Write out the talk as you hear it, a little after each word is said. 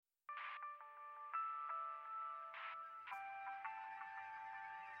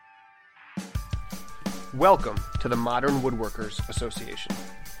Welcome to the Modern Woodworkers Association,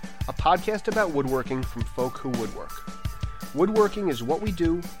 a podcast about woodworking from folk who woodwork. Woodworking is what we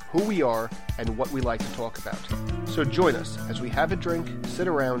do, who we are, and what we like to talk about. So join us as we have a drink, sit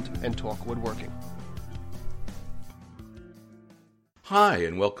around, and talk woodworking. Hi,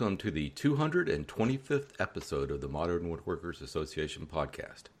 and welcome to the 225th episode of the Modern Woodworkers Association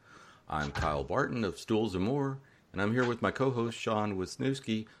podcast. I'm Kyle Barton of Stools & More, and I'm here with my co-host Sean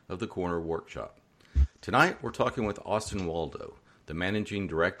Wisniewski of the Corner Workshop. Tonight, we're talking with Austin Waldo, the managing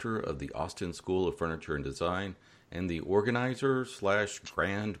director of the Austin School of Furniture and Design and the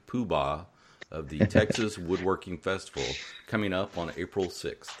organizer/grand poobah of the Texas Woodworking Festival coming up on April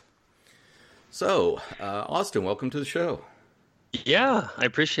 6th. So, Austin, welcome to the show. Yeah, I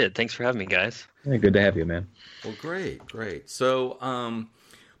appreciate it. Thanks for having me, guys. Hey, good to have you, man. Well, great. So,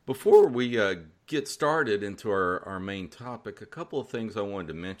 before we get started into our main topic, a couple of things I wanted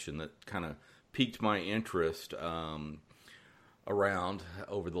to mention that kind of piqued my interest around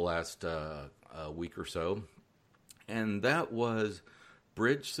over the last week or so, and that was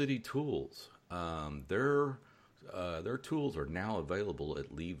Bridge City Tools. Their tools are now available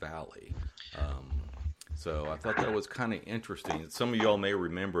at Lee Valley. So I thought that was kind of interesting. Some of y'all may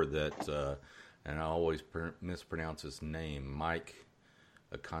remember that, and I always mispronounce his name, Mike,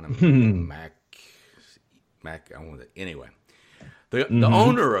 anyway. The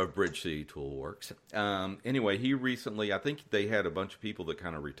owner of Bridge City Tool Works. Anyway, he recently, I think they had a bunch of people that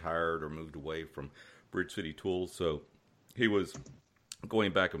kind of retired or moved away from Bridge City Tools, so he was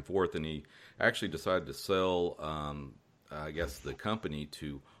going back and forth, and he actually decided to sell, I guess, the company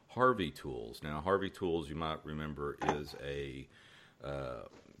to Harvey Tools. Now, Harvey Tools, you might remember, is a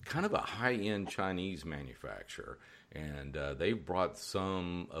kind of a high-end Chinese manufacturer, and they've brought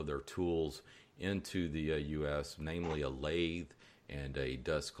some of their tools into the U.S., namely a lathe and a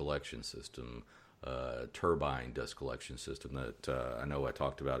dust collection system, turbine dust collection system that I know I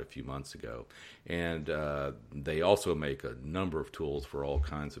talked about a few months ago. And they also make a number of tools for all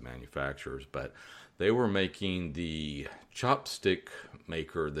kinds of manufacturers, but they were making the chopstick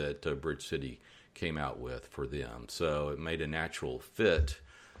maker that Bridge City came out with for them. So it made a natural fit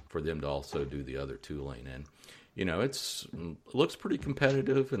for them to also do the other tooling. And, you know, it looks pretty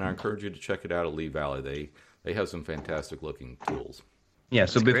competitive, and I encourage you to check it out at Lee Valley. They have some fantastic looking tools. Yeah,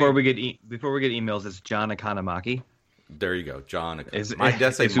 so before we get emails, it's John Economaki. There you go, John. Did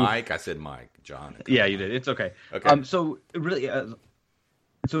I say Mike? I said Mike. John. Yeah, you did. It's okay. Okay. So really,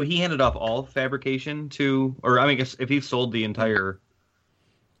 so he handed off all fabrication to, or I mean, I guess if he sold the entire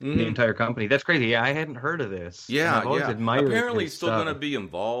company, that's crazy. Yeah, I hadn't heard of this. Yeah, I've always admired apparently, his he's still stuff. going to be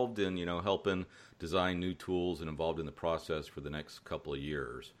involved in helping design new tools and involved in the process for the next couple of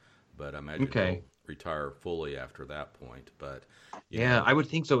years. But I imagine he'll retire fully after that point. But I would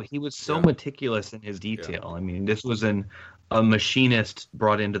think so. He was so meticulous in his detail. Yeah. I mean, this was a machinist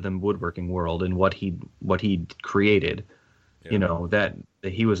brought into the woodworking world, and what he created. Yeah. You know that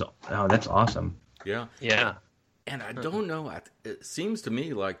he was. Oh, that's awesome. Yeah. And I don't know. It seems to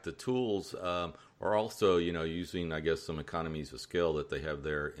me like the tools are also, using, I guess, some economies of scale that they have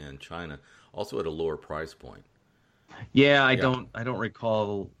there in China, also at a lower price point. Yeah, I don't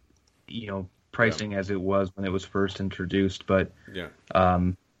recall, pricing as it was when it was first introduced, but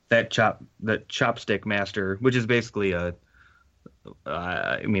that chopstick master, which is basically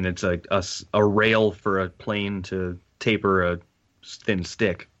it's a rail for a plane to taper a thin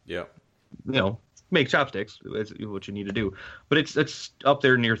stick. Yeah. Make chopsticks. It's what you need to do, but it's up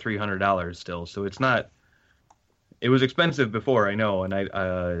there near $300 still. So it's not. It was expensive before, I know, and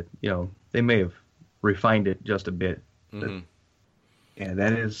they may have refined it just a bit. Mm-hmm. Yeah,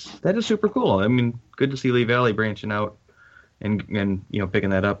 that is super cool. I mean, good to see Lee Valley branching out and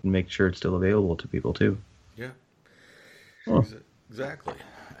picking that up and make sure it's still available to people too. Yeah, oh. Exactly.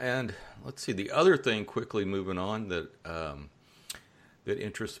 And let's see, the other thing, quickly moving on, that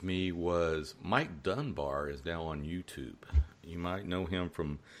interests me was Mike Dunbar is now on YouTube. You might know him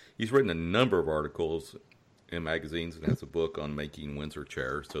from, he's written a number of articles in magazines and has a book on making Windsor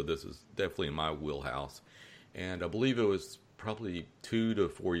chairs. So this is definitely in my wheelhouse. And I believe it was probably 2 to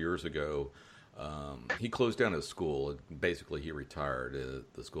 4 years ago, he closed down his school. Basically, he retired.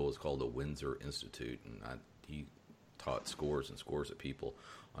 The school is called the Windsor Institute, and he taught scores and scores of people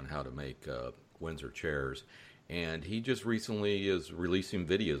on how to make Windsor chairs. And he just recently is releasing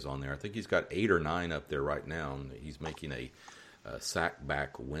videos on there. I think he's got 8 or 9 up there right now. And he's making a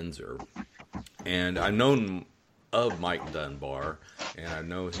sackback Windsor. And I've known of Mike Dunbar, and I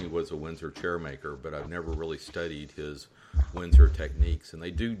know he was a Windsor chair maker, but I've never really studied his Windsor techniques. And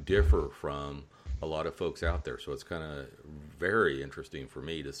they do differ from a lot of folks out there. So it's kind of very interesting for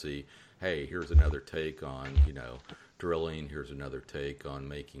me to see, hey, here's another take on, drilling. Here's another take on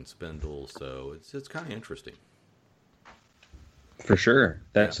making spindles. So it's kind of interesting. For sure.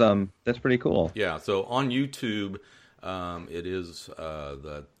 That's pretty cool. Yeah. So on YouTube, it is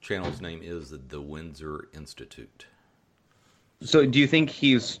the channel's name is the Windsor Institute. So do you think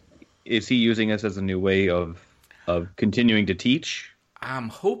is he using this as a new way of continuing to teach? I'm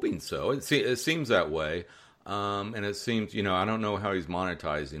hoping so. It seems that way. And it seems, I don't know how he's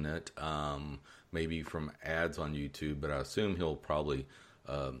monetizing it. Maybe from ads on YouTube, but I assume he'll probably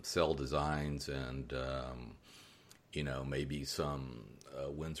sell designs and, maybe some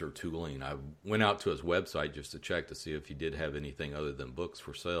Windsor tooling. I went out to his website just to check to see if he did have anything other than books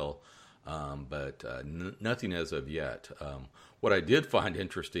for sale, but nothing as of yet. What I did find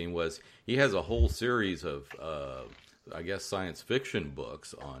interesting was he has a whole series of, science fiction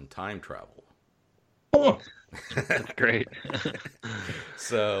books on time travel. Oh. That's great.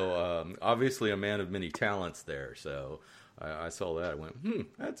 So obviously a man of many talents there. So I saw that. I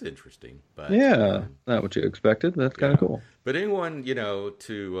went, that's interesting. But yeah, not what you expected. That's kind of cool. But anyone,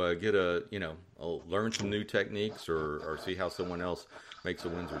 to get learn some new techniques or see how someone else makes a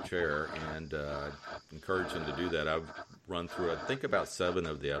Windsor chair, and encourage them to do that. I've run through, I think, about 7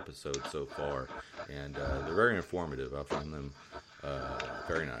 of the episodes so far, and they're very informative. I find them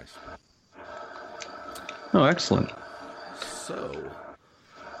very nice. Oh, excellent. So,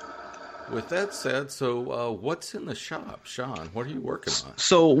 with that said, what's in the shop, Sean? What are you working on?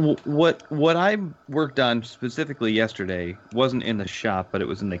 So what I worked on specifically yesterday wasn't in the shop, but it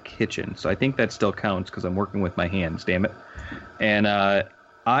was in the kitchen. So I think that still counts because I'm working with my hands, damn it. And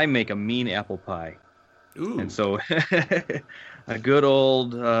I make a mean apple pie. Ooh. And so a good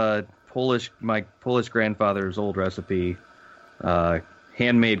old my Polish grandfather's old recipe,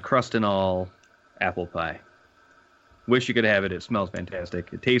 handmade crust and all apple pie. Wish you could have it. It smells fantastic.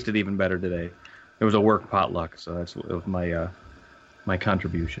 It tasted even better today. It was a work potluck, so that's my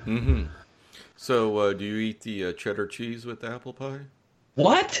contribution. Mm-hmm. So, do you eat the cheddar cheese with apple pie?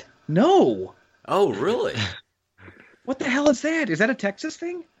 What? No. Oh, really? What the hell is that? Is that a Texas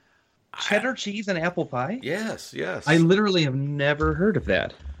thing? Cheddar cheese and apple pie? Yes. I literally have never heard of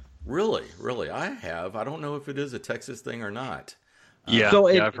that. Really, I have. I don't know if it is a Texas thing or not. Yeah, So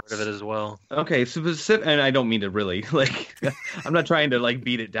I've heard of it as well. Okay, specific, and I don't mean to really I'm not trying to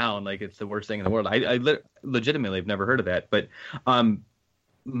beat it down like it's the worst thing in the world. I legitimately have never heard of that, but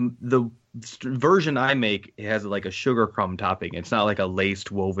the version I make has a sugar crumb topping. It's not like a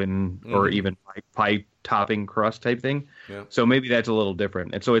laced woven or even pie topping crust type thing. Yeah. So maybe that's a little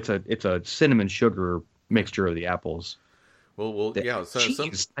different. And so it's a cinnamon sugar mixture of the apples. Well, yeah. So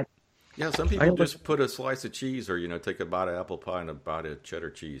cheese. Some people just put a slice of cheese, or take a bite of apple pie and a bite of cheddar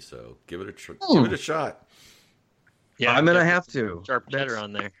cheese. So give it a shot. Yeah, I'm gonna have to sharp cheddar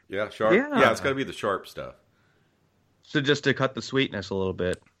on there. Yeah, sharp. Yeah, it's got to be the sharp stuff. So just to cut the sweetness a little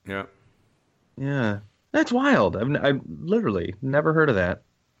bit. Yeah. Yeah, that's wild. I've literally never heard of that.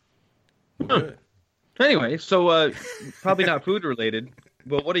 Good. Anyway, so probably not food related.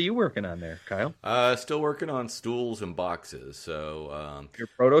 But what are you working on there, Kyle? Still working on stools and boxes. So you're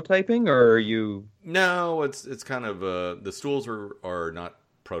prototyping, or are you? No, it's kind of the stools are not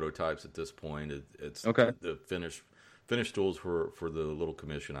prototypes at this point. It's okay. The finished stools for the little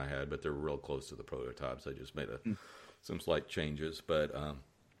commission I had, but they're real close to the prototypes. I just made some slight changes, but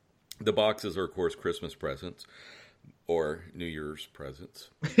the boxes are, of course, Christmas presents or New Year's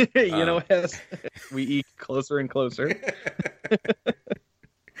presents. As we eat closer and closer.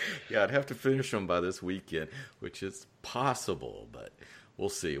 Yeah, I'd have to finish them by this weekend, which is possible, but we'll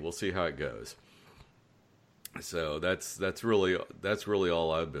see. We'll see how it goes. So that's really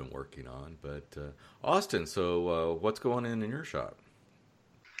all I've been working on. But Austin, so what's going in your shop?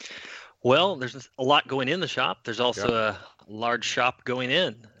 Well, there's a lot going in the shop. There's also a large shop going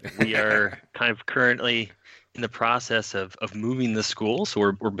in. We are kind of currently in the process of moving the school,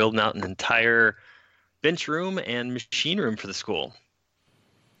 so we're building out an entire bench room and machine room for the school.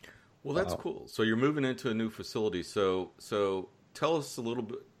 Well, that's cool. So you're moving into a new facility. So tell us a little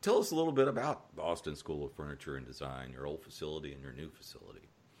bit about the Austin School of Furniture and Design, your old facility and your new facility.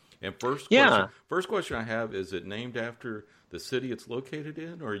 And first question I have, is it named after the city it's located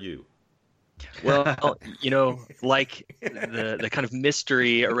in, or you? Well, like the kind of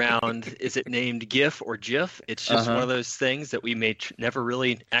mystery around, is it named GIF or JIF? It's just one of those things that we may never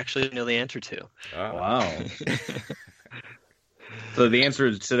really actually know the answer to. Wow. So the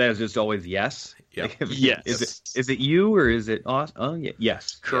answer to that is just always yes? Yeah. Yes. Is it you, or is it Austin? Oh, yeah.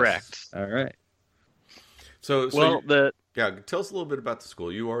 Yes. Correct. All right. So tell us a little bit about the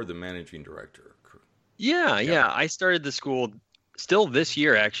school. You are the managing director. Yeah. I started the school still this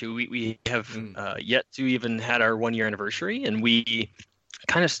year. Actually, we have yet to even had our 1 year anniversary, and we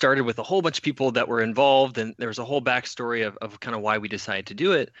kind of started with a whole bunch of people that were involved, and there was a whole backstory of kind of why we decided to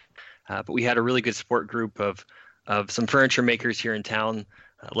do it. But we had a really good support group of some furniture makers here in town.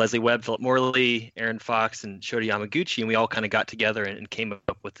 Leslie Webb, Philip Morley, Aaron Fox, and Shota Yamaguchi, and we all kind of got together and came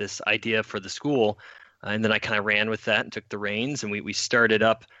up with this idea for the school. And then I kind of ran with that and took the reins, and we started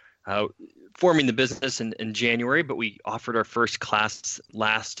up forming the business in January, but we offered our first class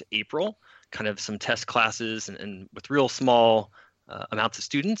last April, kind of some test classes and with real small amounts of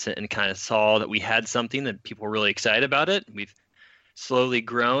students, and kind of saw that we had something that people were really excited about it. We've slowly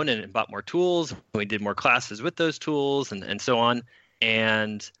grown and bought more tools. We did more classes with those tools and so on.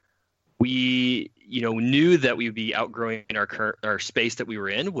 And we, knew that we would be outgrowing our space that we were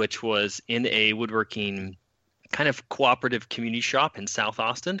in, which was in a woodworking kind of cooperative community shop in South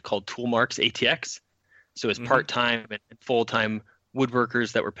Austin called Toolmarks ATX. So it's part-time and full-time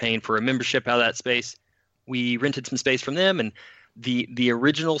woodworkers that were paying for a membership out of that space. We rented some space from them, and the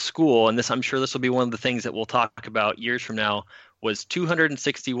original school, and I'm sure this will be one of the things that we'll talk about years from now, was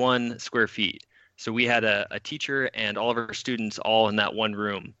 261 square feet. So we had a teacher and all of our students all in that one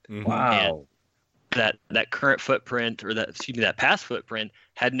room. Wow. And that current footprint, or that past footprint,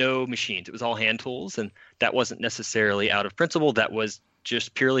 had no machines. It was all hand tools, and that wasn't necessarily out of principle. That was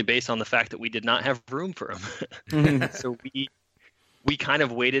just purely based on the fact that we did not have room for them. So we kind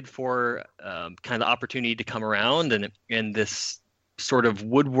of waited for kind of the opportunity to come around, and this sort of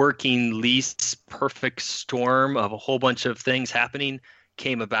woodworking lease perfect storm of a whole bunch of things happening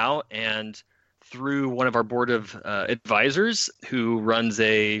came about. And through one of our board of advisors, who runs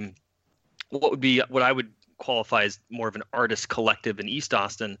what I would qualify as more of an artist collective in East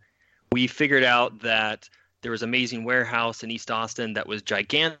Austin, we figured out that there was an amazing warehouse in East Austin that was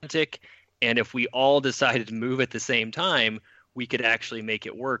gigantic, and if we all decided to move at the same time, we could actually make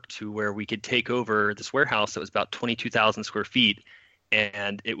it work to where we could take over this warehouse that was about 22,000 square feet,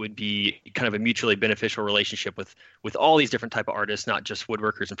 and it would be kind of a mutually beneficial relationship with all these different type of artists, not just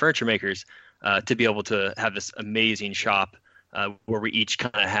woodworkers and furniture makers, to be able to have this amazing shop where we each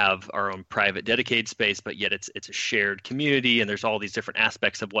kind of have our own private dedicated space, but yet it's a shared community, and there's all these different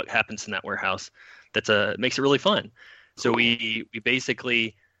aspects of what happens in that warehouse makes it really fun. So we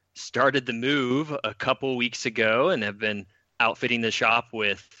basically started the move a couple weeks ago and have been outfitting the shop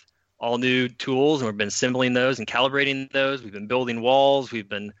with all new tools, and we've been assembling those and calibrating those. We've been building walls. We've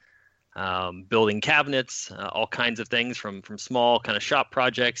been building cabinets, all kinds of things from small kind of shop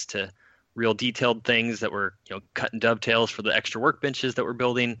projects to real detailed things that we're cutting dovetails for the extra workbenches that we're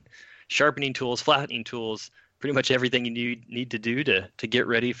building, sharpening tools, flattening tools, pretty much everything you need to do to get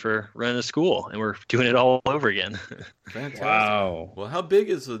ready for running a school, and we're doing it all over again. Fantastic. Wow. Well, how big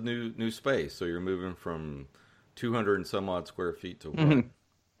is the new space? So you're moving from 200 and some odd square feet to what?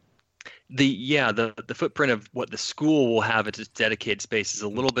 The footprint of what the school will have at its dedicated space is a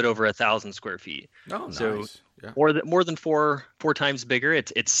little bit over 1,000 square feet. Oh, nice. So yeah. more than four times bigger.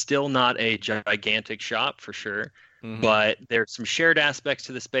 It's still not a gigantic shop for sure, but there's some shared aspects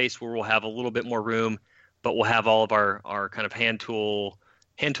to the space where we'll have a little bit more room, but we'll have all of our kind of hand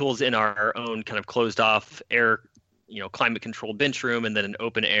tools in our own kind of closed off air, climate controlled bench room, and then an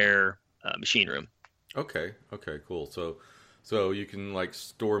open air machine room. Okay, cool. So you can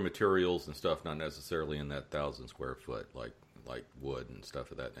store materials and stuff, not necessarily in that 1,000 square foot, like wood and stuff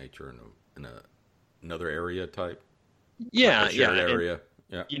of that nature, in another area type. Yeah, area.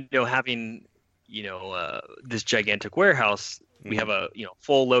 And, having this gigantic warehouse, we have a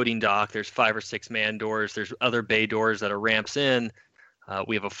full loading dock. There's 5 or 6 man doors. There's other bay doors that are ramps in.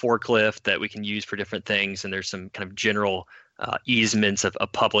 We have a forklift that we can use for different things, and there's some kind of general easements of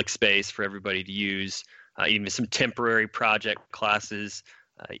public space for everybody to use. Even some temporary project classes.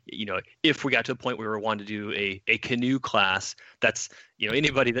 If we got to a point where we wanted to do a canoe class, that's,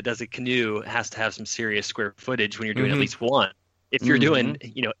 anybody that does a canoe has to have some serious square footage when you're doing at least one. If you're doing,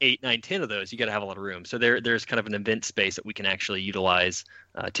 8, 9, 10 of those, you got to have a lot of room. So there's kind of an event space that we can actually utilize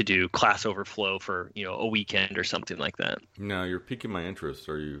to do class overflow for, a weekend or something like that. Now, you're piquing my interest.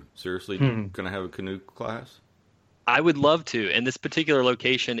 Are you seriously going to have a canoe class? I would love to, and this particular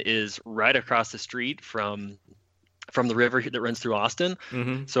location is right across the street from the river that runs through Austin.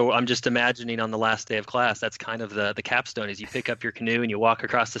 So I'm just imagining on the last day of class, that's kind of the capstone, is you pick up your canoe and you walk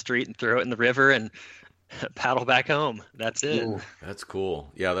across the street and throw it in the river and paddle back home. That's it. Ooh, that's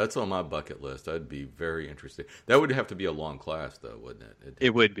cool. Yeah, that's on my bucket list. I'd be very interested. That would have to be a long class, though, wouldn't it?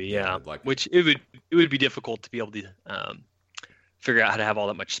 It would be, yeah. Which it would be difficult to be able to figure out how to have all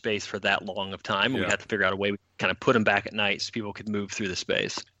that much space for that long of time. Yeah. We had to figure out a way we kind of put them back at night so people could move through the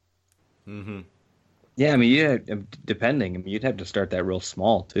space. Yeah, I mean, yeah, depending. I mean, you'd have to start that real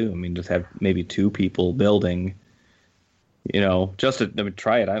small too. I mean, just have maybe 2 people building. Just to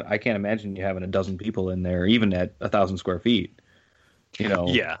try it. I can't imagine you having a dozen people in there, even at 1,000 square feet.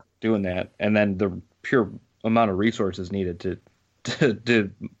 Yeah. Doing that, and then the pure amount of resources needed to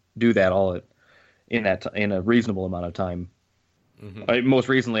do that all in a reasonable amount of time. Mm-hmm. Most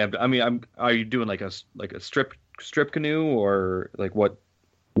recently, are you doing like a strip canoe, or like what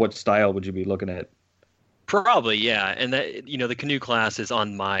style would you be looking at? Probably, yeah. And that the canoe class is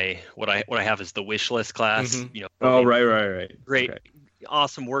on my what I have is the wish list class. Mm-hmm. Oh, right. Great, Okay.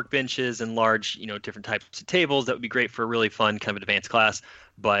 awesome workbenches and large, different types of tables. That would be great for a really fun kind of advanced class.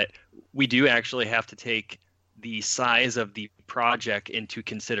 But we do actually have to take the size of the project into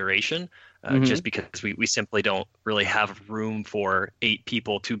consideration, just because we simply don't really have room for 8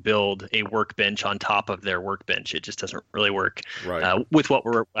 people to build a workbench on top of their workbench. It just doesn't really work with what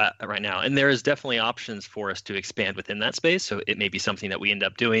we're at right now. And there is definitely options for us to expand within that space. So it may be something that we end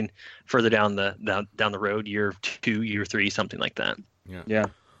up doing further down the road, year 2, year 3, something like that. Yeah.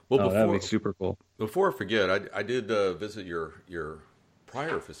 Well, that would be super cool. Before I forget, I did visit your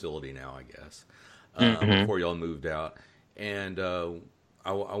prior facility now, I guess, before y'all moved out. And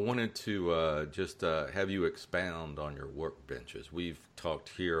I wanted to just have you expound on your workbenches. We've talked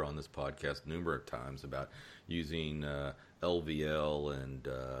here on this podcast numerous times about using LVL and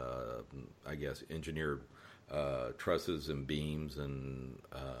I guess engineered trusses and beams and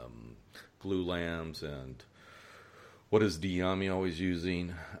glue lambs and what is Diami always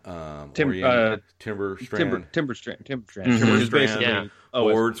using? Timber strand. Timber strand. Timber strand Yeah.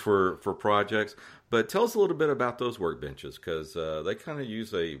 boards for projects. But tell us a little bit about those workbenches, because they kind of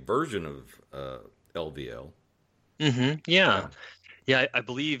use a version of LVL. Yeah. I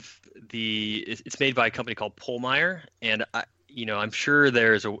believe it's made by a company called Pohlmeier, and I'm sure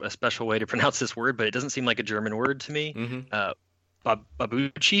there's a special way to pronounce this word, but it doesn't seem like a German word to me.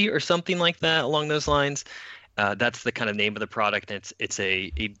 Babucci or something like that along those lines. That's the kind of name of the product. And it's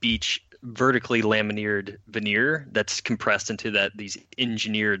a beech vertically lamineered veneer that's compressed into these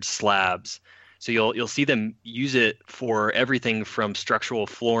engineered slabs. So you'll see them use it for everything from structural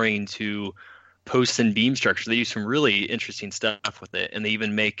flooring to posts and beam structure. They use some really interesting stuff with it, and they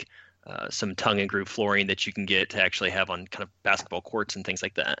even make some tongue and groove flooring that you can get to actually have on kind of basketball courts and things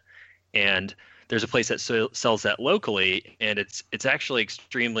like that. And there's a place that sells that locally, and it's actually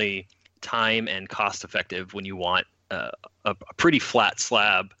extremely time and cost effective when you want a pretty flat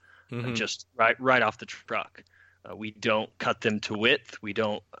slab just right off the truck. We don't cut them to width. We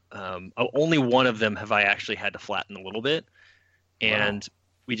don't. Only one of them have I actually had to flatten a little bit, and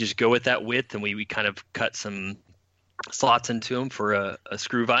we just go with that width, and we kind of cut some slots into them for a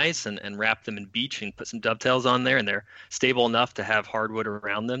screw vise and wrap them in beech and put some dovetails on there, and they're stable enough to have hardwood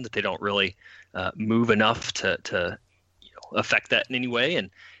around them that they don't really move enough to affect that in any way, and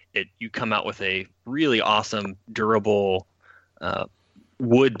you come out with a really awesome, durable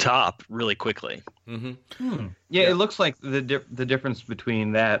wood top really quickly. Yeah, it looks like the difference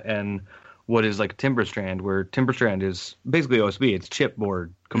between that and what is like timber strand, where timber strand is basically OSB. It's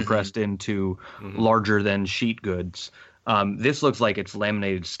chipboard compressed into larger than sheet goods. This looks like it's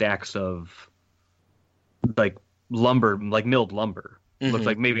laminated stacks of like lumber, like milled lumber. Looks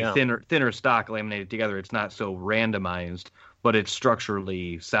like maybe thinner stock laminated together. It's not so randomized, but it's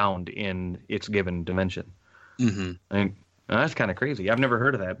structurally sound in its given dimension. That's kind of crazy. I've never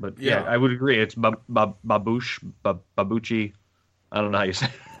heard of that, but yeah, I would agree. It's Babucci. I don't know how you say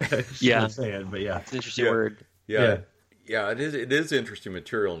it. Say it, but yeah, it's an interesting word. Yeah. It is interesting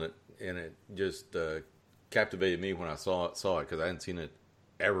material, and it just captivated me when I saw it because I hadn't seen it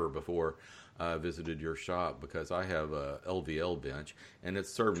ever before. I visited your shop because I have a LVL bench, and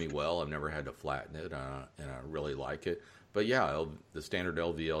it's served me well. I've never had to flatten it, and I really like it. But yeah, the standard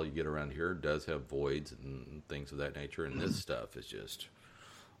LVL you get around here does have voids and things of that nature, and this stuff is just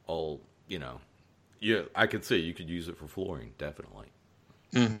all, Yeah, I could see you could use it for flooring, definitely.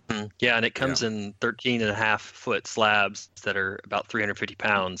 Yeah, and it comes in 13.5-foot slabs that are about 350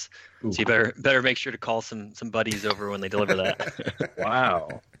 pounds. Ooh. So you better make sure to call some buddies over when they deliver that.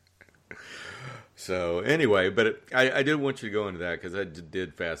 Wow. So anyway, but I did want you to go into that because that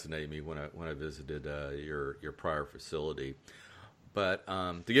did fascinate me when I visited your prior facility. But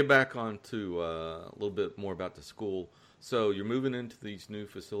to get back onto a little bit more about the school, so you're moving into these new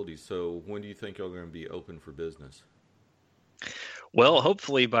facilities. So when do you think you're going to be open for business? Well,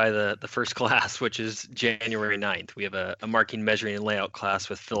 hopefully by the first class, which is January 9th. We have a marking, measuring, and layout class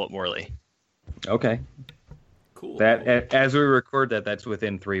with Philip Morley. Okay. Cool. That as we record that's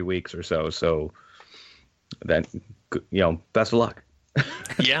within 3 weeks or so. So that, best of luck.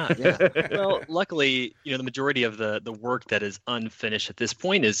 Yeah, yeah. Well, luckily, the majority of the work that is unfinished at this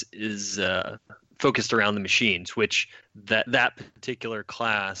point is focused around the machines, which that particular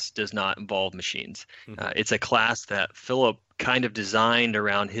class does not involve machines. It's a class that Philip kind of designed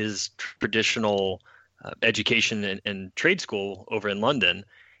around his traditional education and trade school over in London,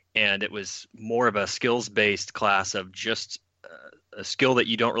 and it was more of a skills-based class of just a skill that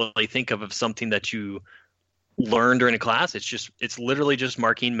you don't really think of something that you learn during a class. It's literally just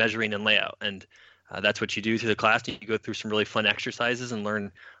marking, measuring, and layout, and that's what you do through the class. You go through some really fun exercises and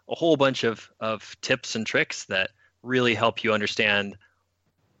learn a whole bunch of tips and tricks that really help you understand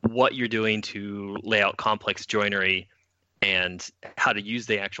what you're doing to lay out complex joinery and how to use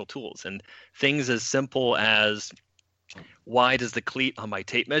the actual tools. And things as simple as, why does the cleat on my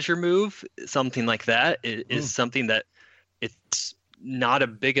tape measure move? Something like that is something that it's not a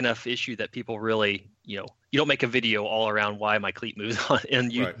big enough issue that people really, you don't make a video all around why my cleat moves on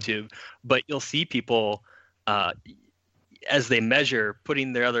YouTube, right. But you'll see people as they measure,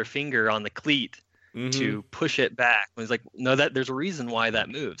 putting their other finger on the cleat to push it back. And it's like, no, there's a reason why that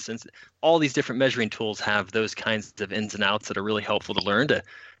moves. Since all these different measuring tools have those kinds of ins and outs that are really helpful to learn to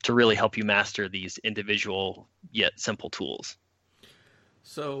really help you master these individual yet simple tools.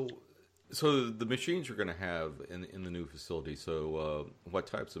 So the machines you're going to have in the new facility. So what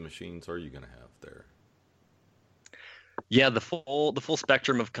types of machines are you going to have there? Yeah, the full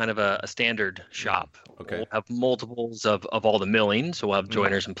spectrum of kind of a standard shop. Okay. We'll have multiples of all the milling. So we'll have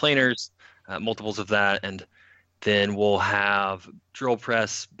joiners and planers, multiples of that. And then we'll have drill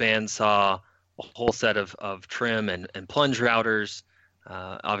press, bandsaw, a whole set of trim and plunge routers,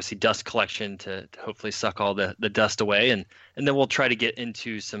 obviously dust collection to hopefully suck all the dust away. And then we'll try to get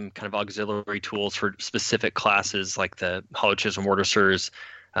into some kind of auxiliary tools for specific classes, like the hollow chisel mortisers,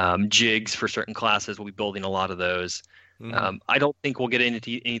 jigs for certain classes. We'll be building a lot of those. I don't think we'll get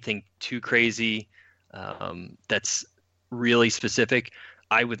into anything too crazy that's really specific.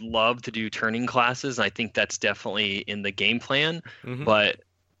 I would love to do turning classes. I think that's definitely in the game plan, but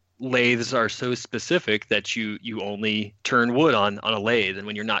lathes are so specific that you only turn wood on a lathe, and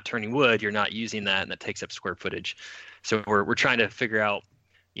when you're not turning wood, you're not using that, and that takes up square footage. So we're trying to figure out,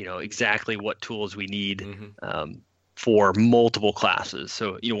 exactly what tools we need for multiple classes.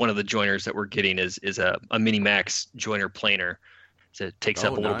 So one of the joiners that we're getting is a Minimax joiner planer. So it takes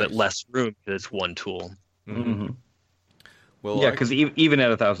up a little bit less room because it's one tool. Well, yeah, because even at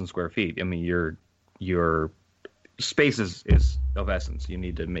 1,000 square feet, I mean, your space is of essence. You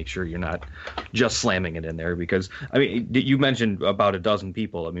need to make sure you're not just slamming it in there, because I mean, you mentioned about a dozen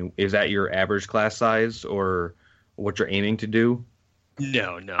people. I mean, is that your average class size or what you're aiming to do?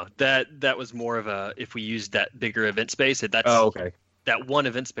 No, that was more of a, if we used that bigger event space, that's okay. That one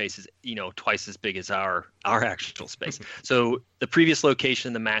event space is twice as big as our actual space. So the previous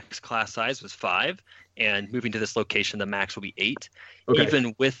location, the max class size was 5, and moving to this location, the max will be 8. Okay.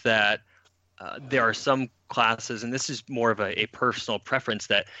 Even with that, there are some classes, and this is more of a personal preference,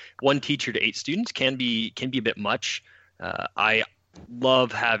 that 1 teacher to 8 students can be a bit much. I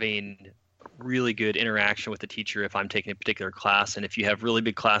love having really good interaction with the teacher if I'm taking a particular class, and if you have really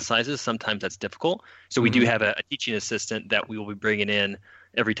big class sizes, sometimes that's difficult. So we do have a teaching assistant that we will be bringing in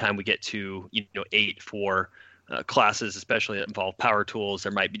every time we get to 8 for classes, especially that involve power tools.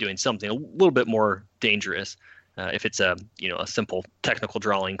 There might be doing something a little bit more dangerous. If it's a simple technical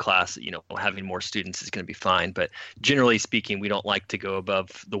drawing class, having more students is going to be fine. But generally speaking, we don't like to go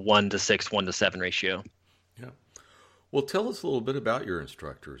above the 1-6, 1-7 ratio. Yeah. Well, tell us a little bit about your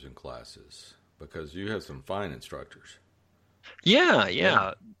instructors and classes, because you have some fine instructors.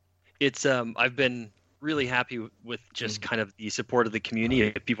 Yeah. It's I've been really happy with just kind of the support of the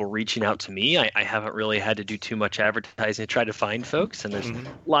community, people reaching out to me. I haven't really had to do too much advertising to try to find folks, and there's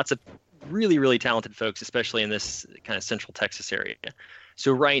lots of really, really talented folks, especially in this kind of Central Texas area.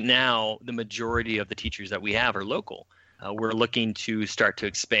 So right now, the majority of the teachers that we have are local. We're looking to start to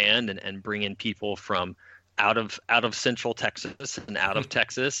expand and bring in people from out of Central Texas and out of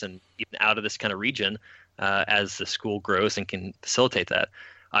Texas and even out of this kind of region as the school grows and can facilitate that.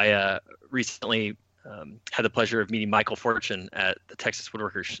 I recently had the pleasure of meeting Michael Fortune at the Texas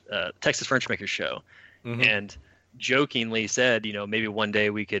Furniture Makers Show, and jokingly said, maybe one day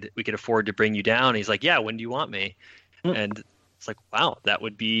we could afford to bring you down. He's like, yeah, when do you want me? And it's like, wow, that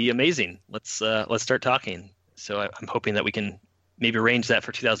would be amazing. Let's start talking. So I'm hoping that we can maybe arrange that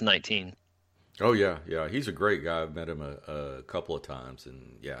for 2019. Oh yeah. He's a great guy. I've met him a couple of times,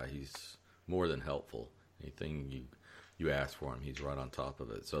 and yeah, he's more than helpful. Anything you ask for him, he's right on top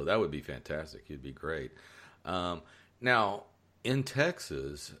of it. So that would be fantastic. He'd be great. Now in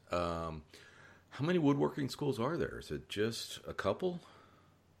Texas, How many woodworking schools are there? Is it just a couple?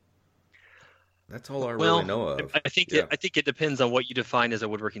 That's all I really know of. I think it depends on what you define as a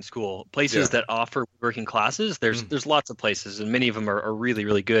woodworking school. Places that offer woodworking classes, there's lots of places, and many of them are really,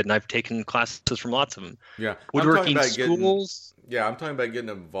 really good. And I've taken classes from lots of them. Yeah, woodworking schools. I'm talking about getting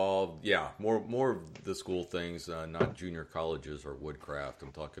involved. Yeah, more of the school things, not junior colleges or woodcraft.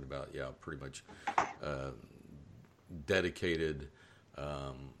 I'm talking about pretty much dedicated.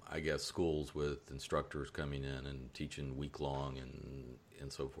 I guess schools with instructors coming in and teaching week long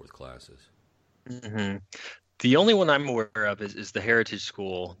and so forth classes. Mm-hmm. The only one I'm aware of is the Heritage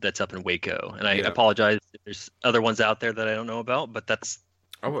School that's up in Waco, and I apologize if there's other ones out there that I don't know about, but that's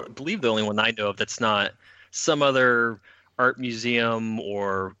I believe the only one I know of that's not some other art museum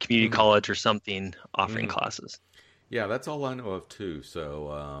or community college or something offering classes. Yeah, that's all I know of too. So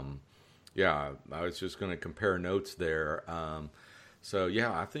I was just going to compare notes there. So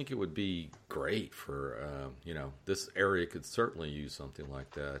I think it would be great for this area could certainly use something like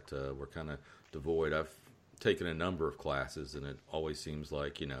that. We're kind of devoid. I've taken a number of classes, and it always seems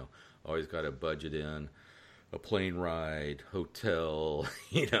like always got to budget in a plane ride, hotel,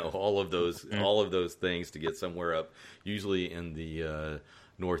 all of those things to get somewhere up. Usually in the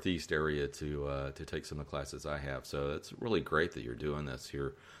northeast area to take some of the classes I have. So it's really great that you're doing this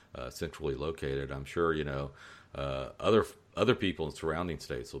here, centrally located. I'm sure other people in surrounding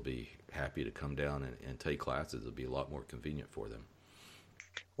states will be happy to come down and take classes. It'll be a lot more convenient for them.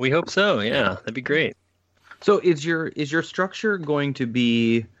 We hope so. Yeah, that'd be great. So is your structure going to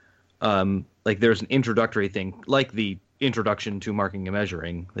be like there's an introductory thing, like the introduction to marking and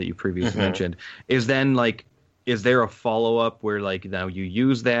measuring that you previously mentioned? Is there a follow-up where like now you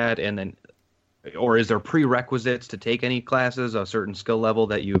use that and then, or is there prerequisites to take any classes, a certain skill level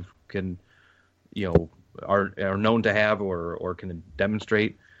that you can, are known to have or can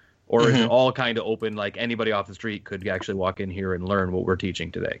demonstrate? Or is it all kind of open, like anybody off the street could actually walk in here and learn what we're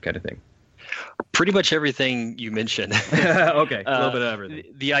teaching today, kind of thing? Pretty much everything you mentioned. Okay, a little bit of everything.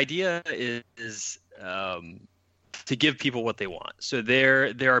 The idea is to give people what they want. So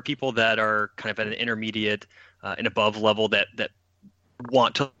there are people that are kind of at an intermediate and above level that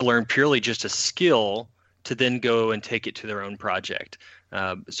want to learn purely just a skill to then go and take it to their own project.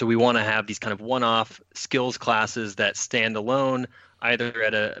 So we want to have these kind of one-off skills classes that stand alone, either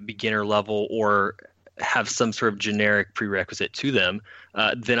at a beginner level or have some sort of generic prerequisite to them.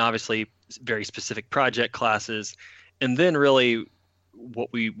 Then obviously very specific project classes. And then really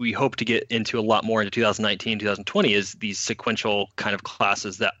what we hope to get into a lot more into 2019, 2020 is these sequential kind of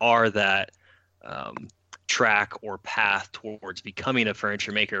classes that are that track or path towards becoming a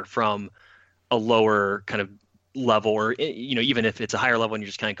furniture maker from a lower kind of level, or even if it's a higher level and you're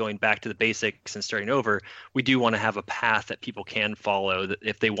just kind of going back to the basics and starting over. We do want to have a path that people can follow that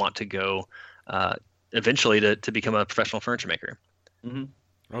if they want to go eventually to become a professional furniture maker.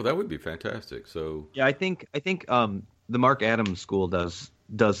 Oh, that would be fantastic. So I think the Mark Adams School does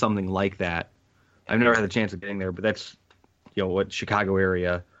something like that. I've never had the chance of getting there, but that's what Chicago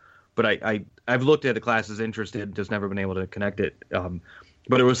area. But I've looked at the classes, interested, just never been able to connect it.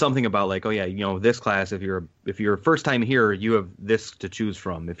 But it was something about like, this class, if you're first time here, you have this to choose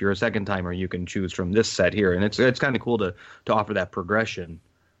from. If you're a second timer, you can choose from this set here, and it's kind of cool to offer that progression.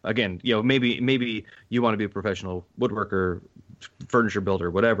 Again, maybe you want to be a professional woodworker, furniture builder,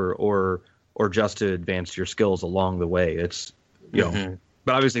 whatever, or just to advance your skills along the way. It's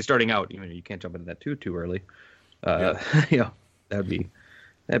but obviously starting out, you can't jump into that too early. That'd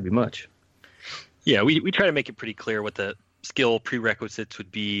be much. Yeah, we try to make it pretty clear what the skill prerequisites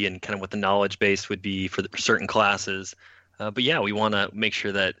would be and kind of what the knowledge base would be for certain classes. But we want to make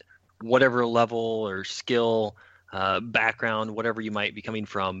sure that whatever level or skill, background, whatever you might be coming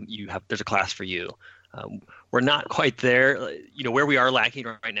from, there's a class for you. We're not quite there. Where we are lacking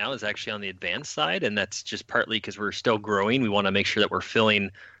right now is actually on the advanced side, and that's just partly because we're still growing. We want to make sure that we're filling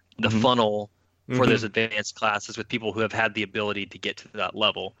the funnel for those advanced classes with people who have had the ability to get to that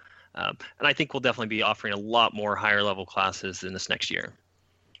level. And I think we'll definitely be offering a lot more higher level classes in this next year.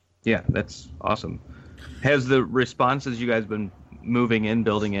 Yeah, that's awesome. Has the responses you guys been moving in,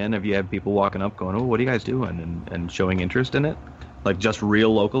 building in, have you had people walking up going, "Oh, what are you guys doing?" and showing interest in it? Like just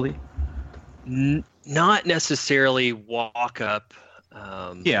real locally? Not necessarily walk up.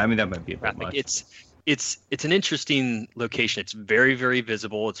 That might be a bit much. It's an interesting location. It's very, very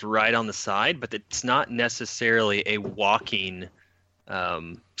visible. It's right on the side, but it's not necessarily a walking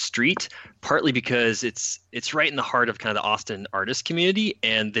street, partly because it's right in the heart of kind of the Austin artist community,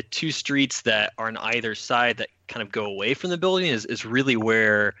 and the two streets that are on either side that kind of go away from the building is really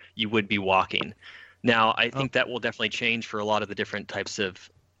where you would be walking. Now, I think that will definitely change for a lot of the different types of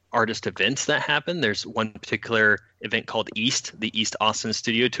artist events that happen. There's one particular event called East, the East Austin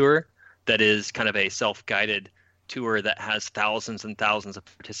Studio Tour, that is kind of a self-guided tour that has thousands and thousands of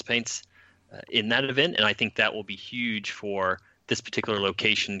participants in that event. And I think that will be huge for this particular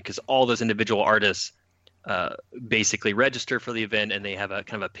location because all those individual artists basically register for the event and they have a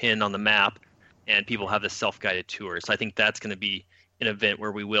kind of a pin on the map and people have this self-guided tour. So I think that's going to be an event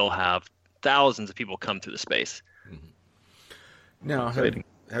where we will have thousands of people come through the space. Mm-hmm. Now,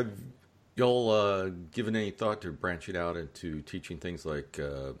 have y'all given any thought to branching out into teaching things like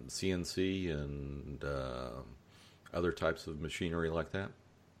CNC and other types of machinery like that?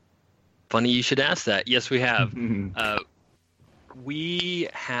 Funny you should ask that. Yes, we have. We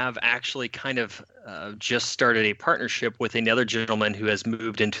have actually kind of just started a partnership with another gentleman who has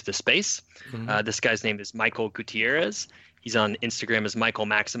moved into the space. Mm-hmm. This guy's name is Michael Gutierrez. He's on Instagram as Michael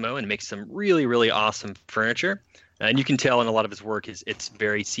Maximo and makes some really, really awesome furniture. And you can tell in a lot of his work it's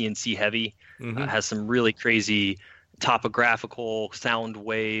very CNC heavy. Mm-hmm. Has some really crazy topographical, sound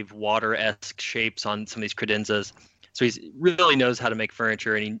wave, water-esque shapes on some of these credenzas. So he really knows how to make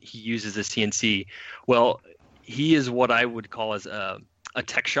furniture, and he uses the CNC. Well, he is what I would call as a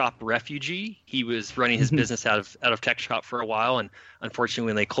tech shop refugee. He was running his business out of tech shop for a while, and unfortunately,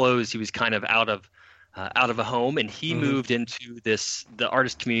 when they closed, he was kind of out of a home, and he moved into the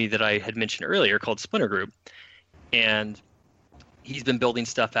artist community that I had mentioned earlier called Splinter Group, and he's been building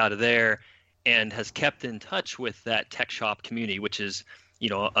stuff out of there, and has kept in touch with that tech shop community, which is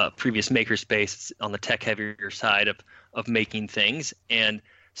a previous makerspace on the tech heavier side of making things, and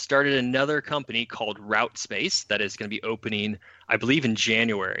started another company called Route Space that is going to be opening, I believe, in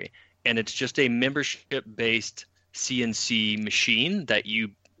January. And it's just a membership-based CNC machine that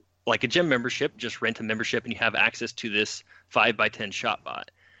you, like a gym membership, just rent a membership and you have access to this 5x10 ShopBot.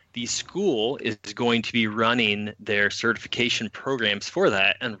 The school is going to be running their certification programs for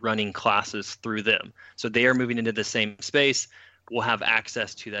that and running classes through them. So they are moving into the same space. We'll have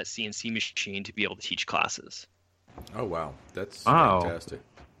access to that CNC machine to be able to teach classes. Oh, wow. That's fantastic.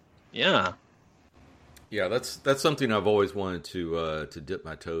 Yeah. Yeah, that's something I've always wanted to dip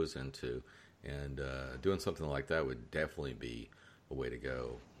my toes into, and doing something like that would definitely be a way to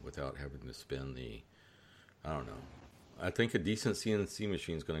go without having to spend I don't know. I think a decent CNC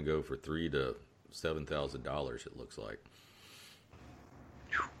machine is going to go for $3,000 to $7,000. It looks like.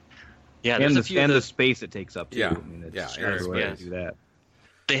 Yeah, and the space it takes up too. Yeah, I mean, it's to do that.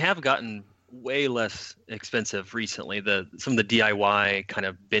 They have gotten way less expensive recently. Some of the DIY kind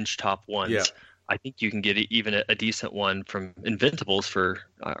of benchtop ones. Yeah. I think you can get even a decent one from Inventables for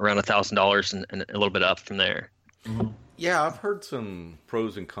around $1,000 and a little bit up from there. Mm-hmm. Yeah, I've heard some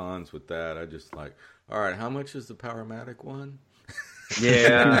pros and cons with that. I just all right, how much is the Powermatic one?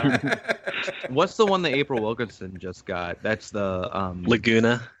 Yeah. What's the one that April Wilkinson just got? That's the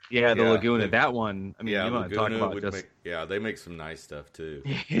Laguna. Yeah, the Laguna. That one. I mean, you want to talk about just... they make some nice stuff too.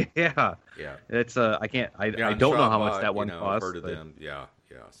 Yeah. It's I don't know how much that one costs. I've heard of them. Yeah.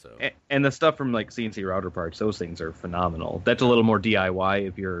 So. And the stuff from like CNC router parts, those things are phenomenal. That's a little more DIY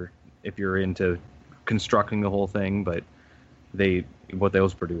if you're into constructing the whole thing, but what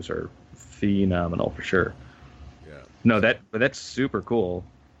those produce are phenomenal for sure. Yeah. No, that's super cool.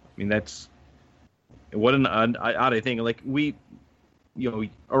 I mean, that's what an odd thing. Like we,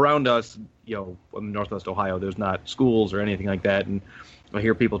 around us, in Northwest Ohio, there's not schools or anything like that, and I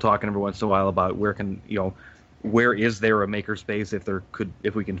hear people talking every once in a while about where is there a makerspace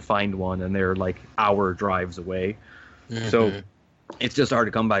if we can find one, and they're like hour drives away. Mm-hmm. So it's just hard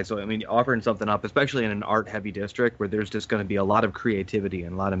to come by. So I mean, offering something up, especially in an art heavy district where there's just going to be a lot of creativity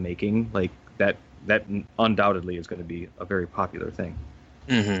and a lot of making, like that undoubtedly is going to be a very popular thing.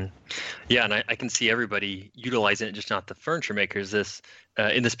 Mm-hmm. Yeah, and I can see everybody utilizing it, just not the furniture makers.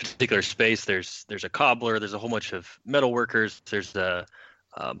 In this particular space, there's a cobbler, there's a whole bunch of metal workers, there's a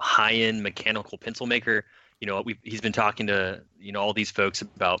high-end mechanical pencil maker. He's been talking to all these folks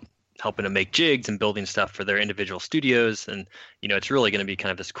about helping to make jigs and building stuff for their individual studios, and it's really going to be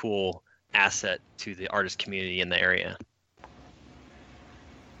kind of this cool asset to the artist community in the area.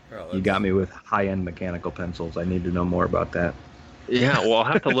 You got me with high-end mechanical pencils. I need to know more about that. Yeah, well, I'll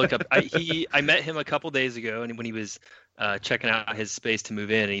have to look up. I met him a couple days ago, and when he was checking out his space to move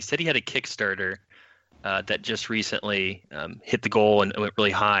in, and he said he had a Kickstarter that just recently hit the goal and went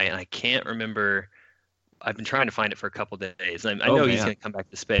really high, and I can't remember. I've been trying to find it for a couple of days. I know he's going to come back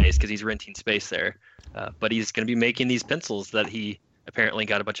to space because he's renting space there, but he's going to be making these pencils that he apparently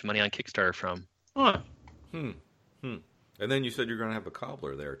got a bunch of money on Kickstarter from. Huh. And then you said you're going to have a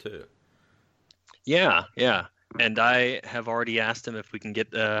cobbler there too. Yeah. And I have already asked him if we can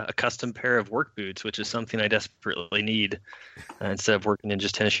get a custom pair of work boots, which is something I desperately need instead of working in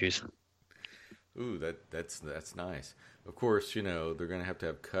just tennis shoes. Ooh, that's nice. Of course, they're going to have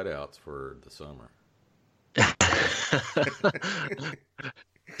cutouts for the summer.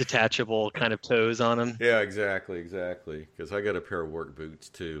 Detachable kind of toes on them. Yeah, exactly. Because I got a pair of work boots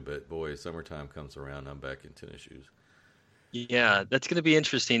too, but boy, summertime comes around, I'm back in tennis shoes. Yeah, that's going to be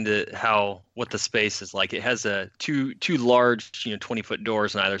interesting what the space is like. It has two large 20-foot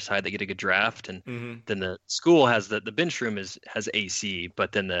doors on either side that get a good draft, and then the school has the bench room has AC,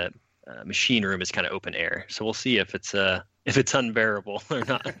 but then the machine room is kind of open air. So we'll see if it's unbearable or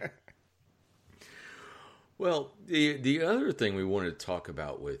not. Well, the other thing we wanted to talk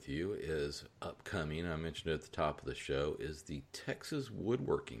about with you is upcoming, I mentioned it at the top of the show, is the Texas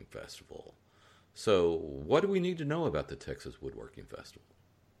Woodworking Festival. So what do we need to know about the Texas Woodworking Festival?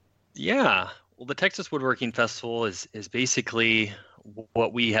 Yeah, well, the Texas Woodworking Festival is basically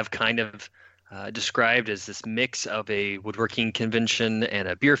what we have kind of described as this mix of a woodworking convention and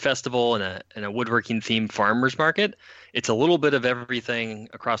a beer festival and a woodworking themed farmers market. It's a little bit of everything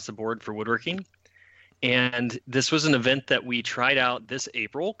across the board for woodworking. And this was an event that we tried out this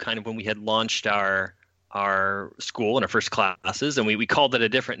April, kind of when we had launched our school and our first classes, and we called it a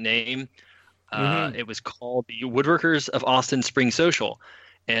different name. It was called the Woodworkers of Austin Spring Social.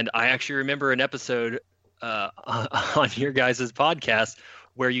 And I actually remember an episode on your guys' podcast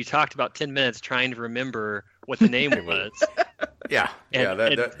where you talked about 10 minutes trying to remember what the name was.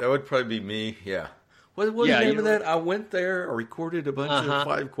 That would probably be me. Yeah. What was the name of that? I went there, I recorded a bunch of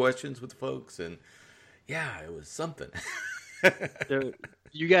 5 questions with folks, and yeah, it was something. So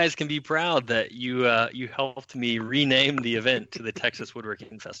you guys can be proud that you helped me rename the event to the Texas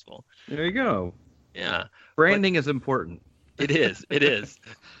Woodworking Festival. There you go. Yeah. Branding is important. It is.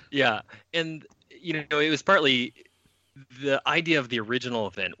 Yeah. And, it was partly the idea of the original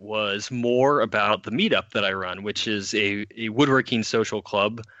event was more about the meetup that I run, which is a woodworking social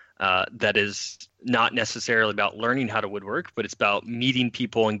club that is not necessarily about learning how to woodwork, but it's about meeting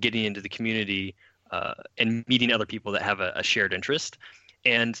people and getting into the community and meeting other people that have a shared interest.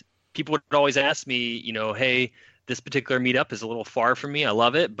 And people would always ask me, hey, this particular meetup is a little far from me. I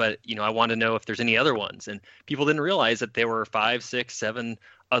love it, but I want to know if there's any other ones. And people didn't realize that there were 5, 6, 7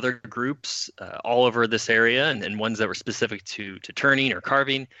 other groups all over this area, and ones that were specific to turning or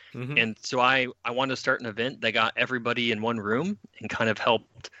carving. And so I wanted to start an event that got everybody in one room and kind of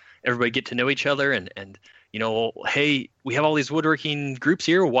helped everybody get to know each other and hey, we have all these woodworking groups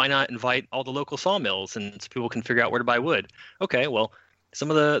here. Why not invite all the local sawmills and so people can figure out where to buy wood? Okay, well,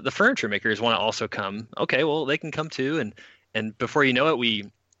 some of the furniture makers want to also come. Okay, well, they can come too. And before you know it,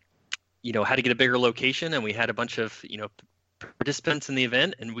 we, had to get a bigger location, and we had a bunch of, participants in the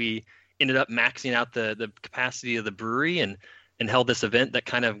event, and we ended up maxing out the capacity of the brewery and held this event that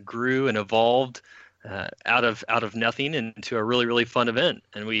kind of grew and evolved out of nothing into a really, really fun event.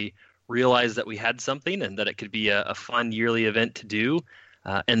 And we realized that we had something and that it could be a fun yearly event to do.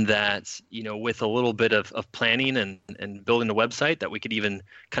 And that, with a little bit of planning and building a website, that we could even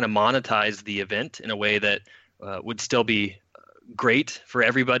kind of monetize the event in a way that would still be great for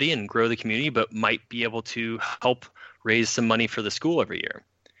everybody and grow the community, but might be able to help raise some money for the school every year.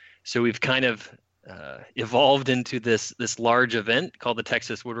 So we've kind of evolved into this large event called the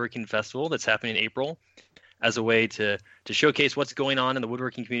Texas Woodworking Festival that's happening in April as a way to showcase what's going on in the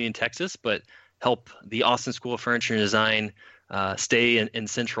woodworking community in Texas, but help the Austin School of Furniture and Design stay in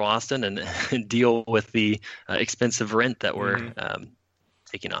Central Austin and deal with the expensive rent that we're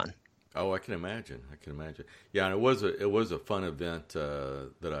taking on. Oh, I can imagine. Yeah, and it was a fun event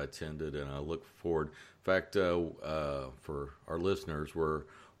that I attended, and I look forward. In fact, for our listeners, we're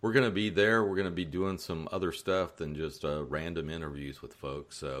going to be there. We're going to be doing some other stuff than just random interviews with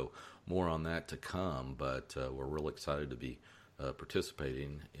folks. So more on that to come. But we're real excited to be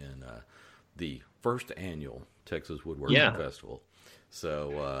participating in the first annual Texas Woodworking Festival.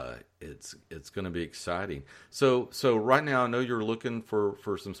 So it's going to be exciting. So right now, I know you're looking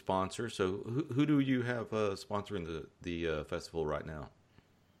for some sponsors. So who do you have sponsoring the festival right now?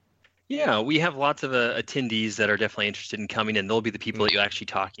 Yeah, we have lots of attendees that are definitely interested in coming, and they'll be the people that you're actually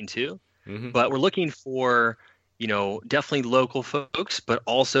talking to. But we're looking for, definitely local folks, but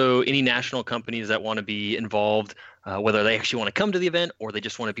also any national companies that want to be involved, whether they actually want to come to the event or they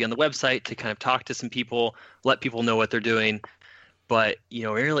just want to be on the website to kind of talk to some people, let people know what they're doing. But,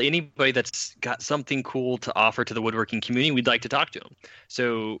 really anybody that's got something cool to offer to the woodworking community, we'd like to talk to them.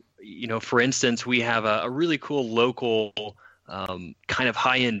 So, for instance, we have a really cool local kind of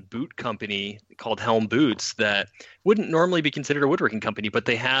high-end boot company called Helm Boots that wouldn't normally be considered a woodworking company, but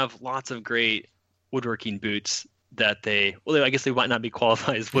they have lots of great woodworking boots that I guess they might not be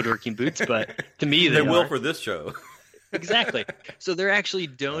qualified as woodworking boots, but to me they will for this show. Exactly. So they're actually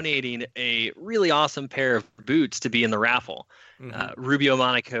donating a really awesome pair of boots to be in the raffle. Rubio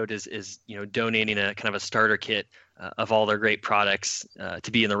Monocoat is donating a kind of a starter kit of all their great products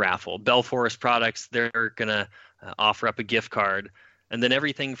to be in the raffle. Bell Forest products, they're gonna offer up a gift card, and then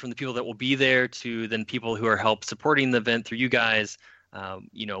everything from the people that will be there to then people who are help supporting the event through you guys.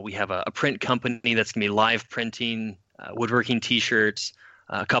 We have a print company that's gonna be live printing woodworking T-shirts.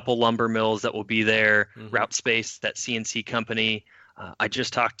 A couple lumber mills that will be there, Route Space, that CNC company. I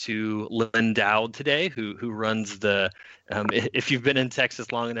just talked to Lynn Dowd today, who runs the. If you've been in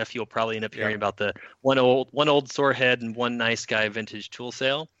Texas long enough, you'll probably end up hearing about the one old sore head and one nice guy vintage tool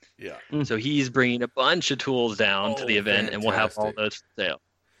sale. Yeah. So he's bringing a bunch of tools down to the event, and we'll have all those for sale.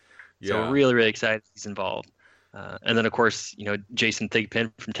 Yeah. So we're really, really excited he's involved. And then, of course, Jason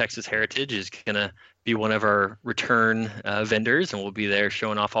Thigpen from Texas Heritage is going to be one of our return vendors, and we'll be there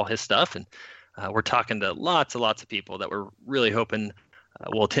showing off all his stuff. And we're talking to lots and lots of people that we're really hoping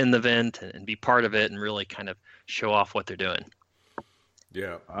will attend the event and be part of it and really kind of show off what they're doing.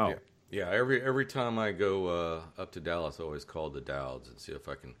 Yeah. Wow. Yeah. Every time I go up to Dallas, I always call the Dowds and see if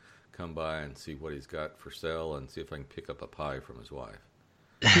I can come by and see what he's got for sale and see if I can pick up a pie from his wife.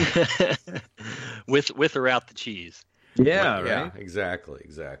 with or without the cheese. Yeah, right. Yeah, exactly.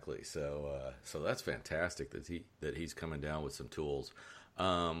 So that's fantastic that he's coming down with some tools.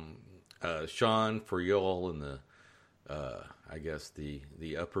 Sean, for y'all in the I guess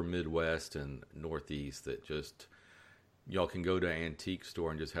the upper Midwest and Northeast that just y'all can go to an antique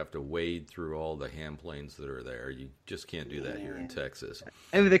store and just have to wade through all the hand planes that are there. You just can't do that here in Texas.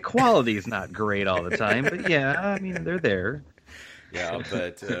 I mean, the quality is not great all the time, but yeah, I mean, they're there. Yeah,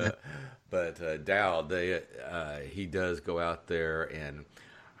 but Dowd, he does go out there, and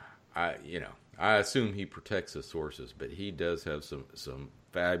I assume he protects his sources, but he does have some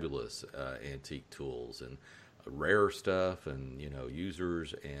fabulous antique tools and rare stuff, and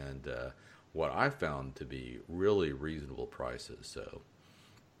users, and what I found to be really reasonable prices. So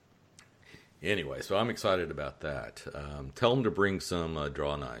anyway, so I'm excited about that. Tell him to bring some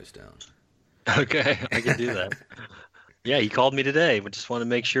draw knives down. Okay, I can do that. Yeah, he called me today. We just want to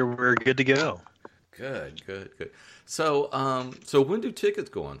make sure we're good to go. Good. So, when do tickets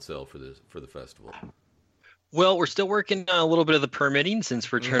go on sale for the festival? Well, we're still working on a little bit of the permitting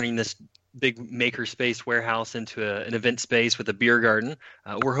since we're turning this big makerspace warehouse into an event space with a beer garden.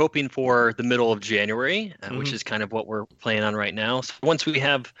 We're hoping for the middle of January, which is kind of what we're planning on right now. So once we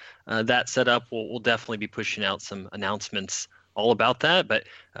have that set up, we'll definitely be pushing out some announcements all about that. But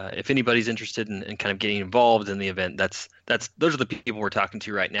if anybody's interested in kind of getting involved in the event, those are the people we're talking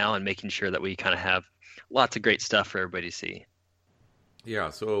to right now and making sure that we kind of have lots of great stuff for everybody to see. Yeah.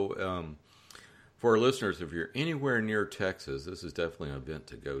 So for our listeners, if you're anywhere near Texas, this is definitely an event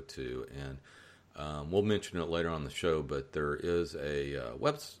to go to. And we'll mention it later on the show, but there is a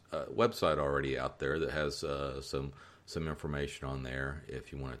website already out there that has some information on there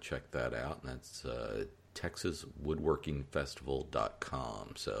if you want to check that out. And that's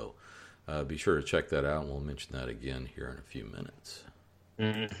TexasWoodworkingFestival.com. So be sure to check that out, and we'll mention that again here in a few minutes.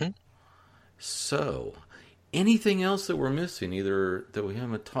 Mm-hmm. So, anything else that we're missing, either that we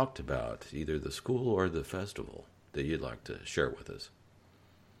haven't talked about, either the school or the festival, that you'd like to share with us?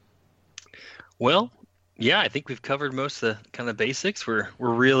 Well, yeah, I think we've covered most of the kind of basics. We're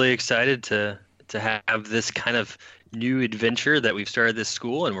really excited to have this kind of new adventure that we've started this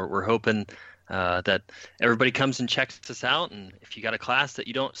school, and we're hoping that everybody comes and checks us out. And if you got a class that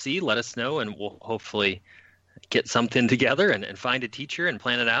you don't see, let us know, and we'll hopefully get something together and find a teacher and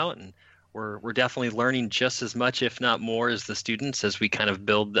plan it out. And we're definitely learning just as much, if not more, as the students as we kind of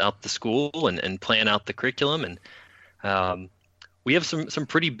build out the school and plan out the curriculum. And we have some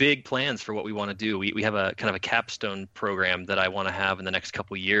pretty big plans for what we want to do. We have a kind of a capstone program that I want to have in the next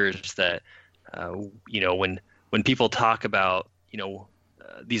couple of years that, when people talk about,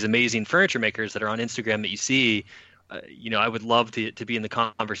 these amazing furniture makers that are on Instagram that you see, I would love to be in the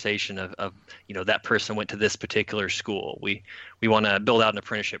conversation of that person went to this particular school. We want to build out an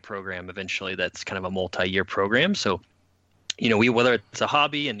apprenticeship program eventually that's kind of a multi-year program. So, whether it's a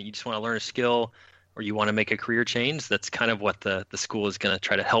hobby and you just want to learn a skill or you want to make a career change, that's kind of what the school is going to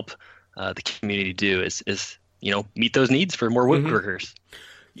try to help the community do is meet those needs for more woodworkers.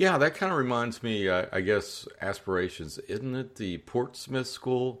 Yeah, that kind of reminds me, I guess, aspirations. Isn't it the Portsmouth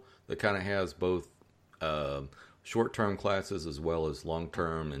School that kind of has both short-term classes as well as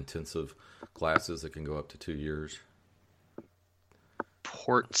long-term intensive classes that can go up to 2 years?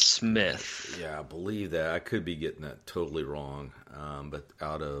 Portsmouth. Yeah, I believe that. I could be getting that totally wrong, but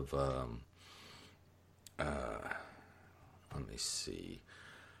out of Let me see.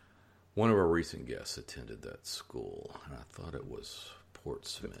 One of our recent guests attended that school, and I thought it was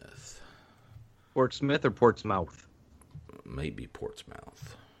Portsmouth. Portsmouth or Portsmouth? Maybe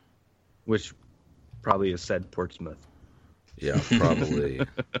Portsmouth. Which probably is said Portsmouth. Yeah, probably.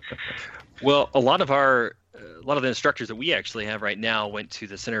 Well, a lot of the instructors that we actually have right now went to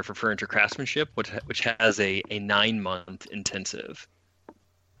the Center for Furniture Craftsmanship, which has a 9-month intensive.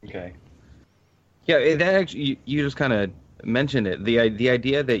 Okay. Yeah, that actually you just kind of mentioned it. The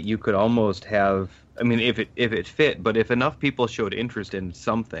idea that you could almost have, I mean, if it fit, but if enough people showed interest in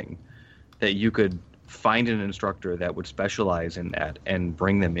something, that you could find an instructor that would specialize in that and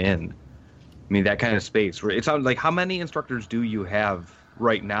bring them in. I mean, that kind of space. It sounds like, how many instructors do you have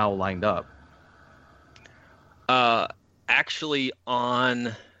right now lined up? Actually,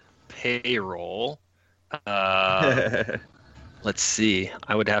 on payroll, let's see.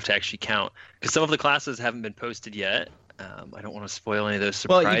 I would have to actually count because some of the classes haven't been posted yet. I don't want to spoil any of those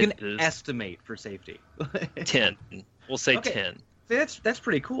surprises. Well, you can estimate for safety. 10. We'll say Okay. 10. That's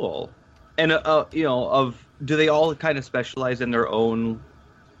pretty cool. And do they all kind of specialize in their own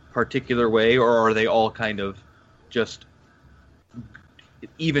particular way, or are they all kind of just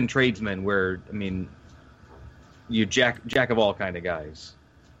even tradesmen? Where, I mean, you jack of all kind of guys.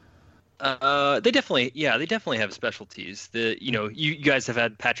 They definitely have specialties. You guys have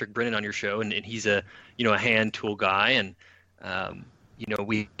had Patrick Brennan on your show, and he's a hand tool guy, and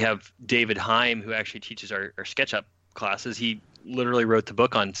we have David Heim, who actually teaches our SketchUp classes. He literally wrote the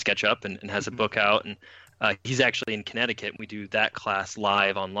book on SketchUp and has a book out, and he's actually in Connecticut. We do that class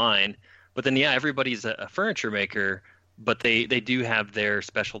live online. But then, everybody's a furniture maker, but they do have their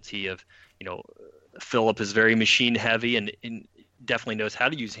specialty of, Philip is very machine heavy and definitely knows how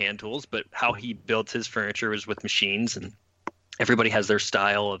to use hand tools, but how he builds his furniture was with machines, and everybody has their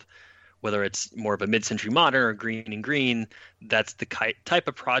style of whether it's more of a mid-century modern or green and green. That's the type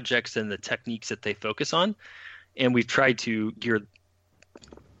of projects and the techniques that they focus on. And we've tried to gear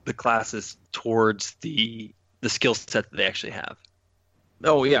the classes towards the skill set that they actually have.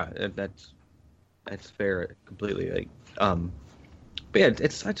 Oh yeah, that's fair completely. But yeah,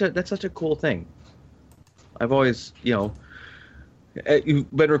 that's such a cool thing. I've always, you've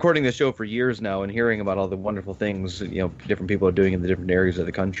been recording this show for years now and hearing about all the wonderful things, different people are doing in the different areas of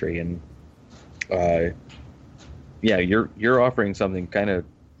the country. And, you're offering something kind of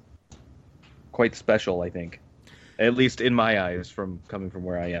quite special, I think, at least in my eyes, coming from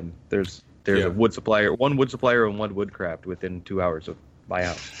where I am. There's a one wood supplier and one woodcraft within 2 hours of my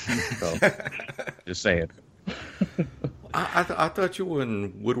house. So, just saying. I thought you were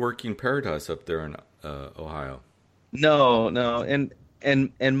in Woodworking Paradise up there in Ohio. No,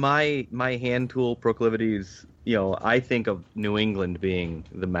 and my hand tool proclivities, I think of New England being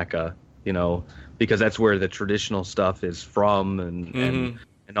the mecca, because that's where the traditional stuff is from and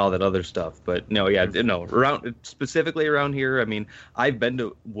all that other stuff. But specifically around here, I mean, I've been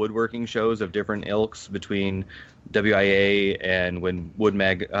to woodworking shows of different ilks between WIA and when Wood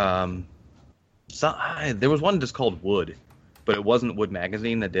Mag. There was one just called Wood, but it wasn't Wood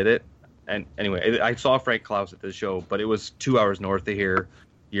Magazine that did it. And anyway, I saw Frank Klaus at the show, but it was 2 hours north of here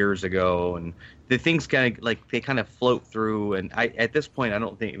years ago, and the things kind of float through. And at this point, I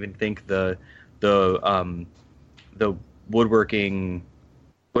don't even think the woodworking.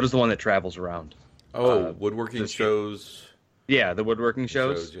 What is the one that travels around? Woodworking shows. Yeah, the woodworking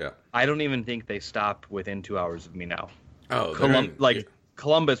shows. Yeah, I don't even think they stopped within 2 hours of me now. Oh,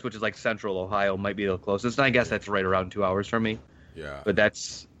 Columbus, which is like central Ohio, might be the closest, and I guess that's right around 2 hours from me. Yeah, but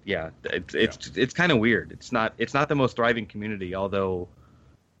it's kind of weird. It's not the most thriving community, although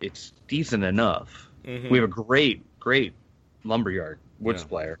it's decent enough. Mm-hmm. We have a great lumberyard, wood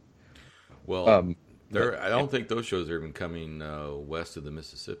supplier. Well, I don't think those shows are even coming west of the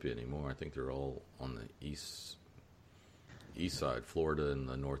Mississippi anymore. I think they're all on the east side, Florida and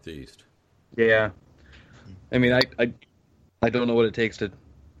the Northeast. Yeah, I mean, I don't know what it takes to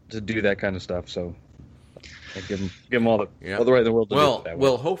do that kind of stuff, so I give them all the right in the world to do it that way.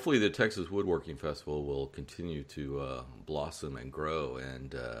 Well, hopefully the Texas Woodworking Festival will continue to blossom and grow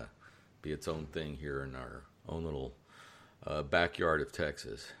and be its own thing here in our own little backyard of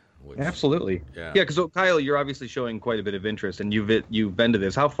Texas. Absolutely. Yeah, because Kyle, you're obviously showing quite a bit of interest, and you've been to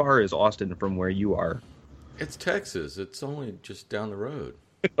this. How far is Austin from where you are? It's Texas. It's only just down the road.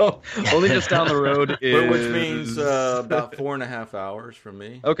 Only just down the road is... Which means about 4.5 hours from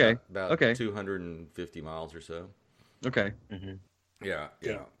me. Okay. About 250 miles or so. Okay. Mm-hmm. Yeah.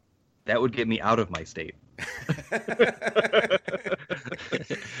 That would get me out of my state.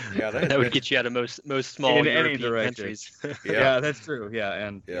 That would get you out of most small European countries. Yeah, that's true. Yeah,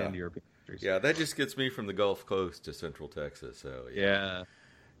 and European factories. Yeah, that just gets me from the Gulf Coast to Central Texas. So yeah.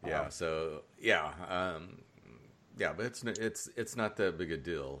 So but it's not that big a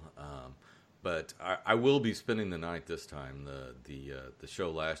deal. But I will be spending the night this time. The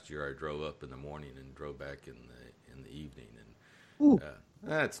show last year, I drove up in the morning and drove back in the evening, and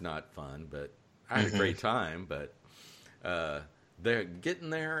that's not fun. But I had a great time. But they're getting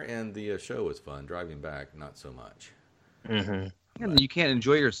there, and the show was fun. Driving back, not so much. Mm-hmm. And you can't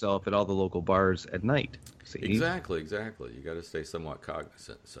enjoy yourself at all the local bars at night. See? Exactly. You got to stay somewhat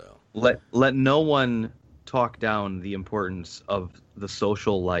cognizant. So let no one talk down the importance of the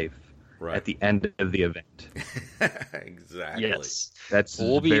social life at the end of the event. Exactly. Yes. That's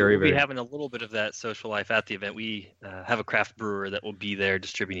we'll be very having a little bit of that social life at the event. We have a craft brewer that will be there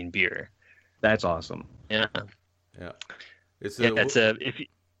distributing beer. That's awesome. Yeah. Yeah. It's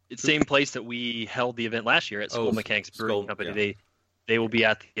same place that we held the event last year at Skull Mechanics Brewing Company. Yeah. They will be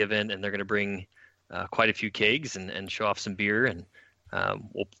at the event, and they're going to bring quite a few kegs and show off some beer, and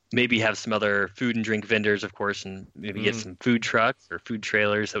we'll maybe have some other food and drink vendors, of course, and maybe get some food trucks or food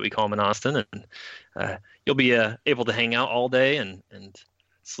trailers that we call them in Austin, and you'll be able to hang out all day and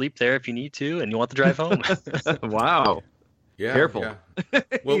sleep there if you need to, and you want to drive home. Wow. Yeah, careful. Yeah.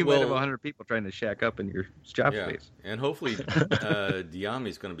 You might have 100 people trying to shack up in your shop space. And hopefully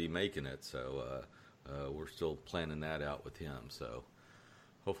Diami's going to be making it, so we're still planning that out with him. So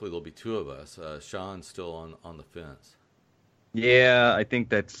hopefully there'll be two of us. Sean's still on the fence. Yeah, I think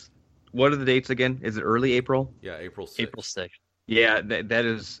that's... What are the dates again? Is it early April? Yeah, April 6th. April 6th. Yeah, that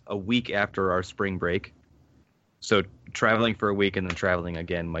is a week after our spring break. So traveling for a week and then traveling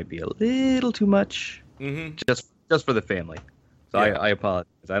again might be a little too much. Mm-hmm. Just for the family. So I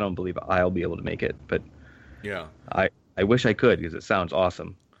apologize. I don't believe I'll be able to make it, but yeah, I wish I could because it sounds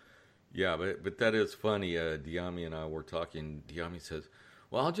awesome. Yeah, but that is funny. Diami and I were talking. Diami says,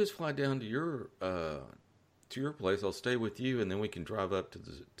 "Well, I'll just fly down to your place. I'll stay with you, and then we can drive up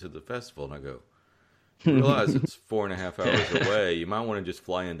to the festival." And I go, "You realize it's 4.5 hours away. You might want to just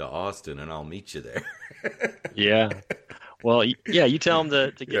fly into Austin, and I'll meet you there." Yeah. Well, yeah, you tell him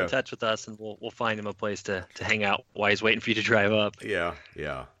to get in touch with us, and we'll find him a place to hang out while he's waiting for you to drive up. Yeah.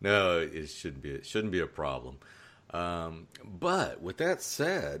 No, it shouldn't be a problem. But with that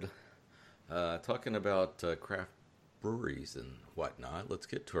said, talking about craft breweries and whatnot, let's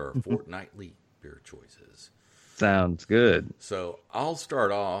get to our fortnightly beer choices. Sounds good. So I'll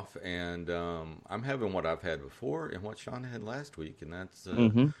start off, and I'm having what I've had before and what Sean had last week, and that's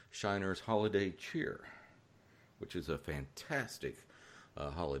Shiner's Holiday Cheer, which is a fantastic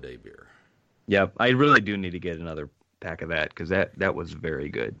holiday beer. Yep, I really do need to get another pack of that because that was very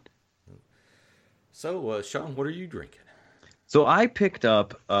good. So, Sean, what are you drinking? So I picked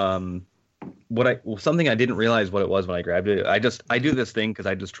up something I didn't realize what it was when I grabbed it. I do this thing because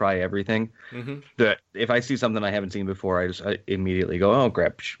I just try everything. Mm-hmm. That if I see something I haven't seen before, I immediately go,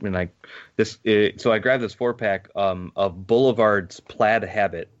 grab. And so I grabbed this 4-pack of Boulevard's Plaid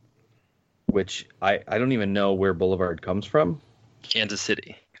Habit, which I don't even know where Boulevard comes from. Kansas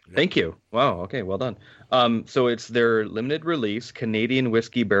City. Thank you. Wow. Okay. Well done. So it's their limited release Canadian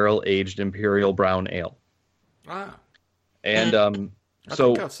whiskey barrel aged Imperial Brown Ale. Ah. And I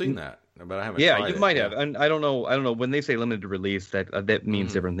think I've seen that, but I haven't. Yeah, tried you it. might have. And I don't know when they say limited release that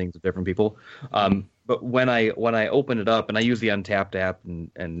means different things to different people. But when I open it up and I use the Untapped app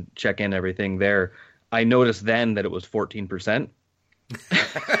and check in everything there, I noticed then that it was 14%.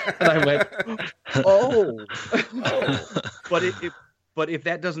 And I went, oh. But if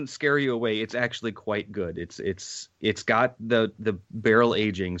that doesn't scare you away, it's actually quite good. It's got the barrel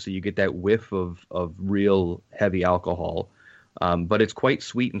aging, so you get that whiff of real heavy alcohol, but it's quite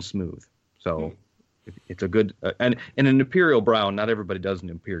sweet and smooth. So it's a good and an Imperial Brown. Not everybody does an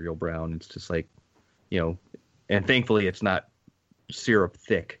Imperial Brown. It's just like, and thankfully it's not syrup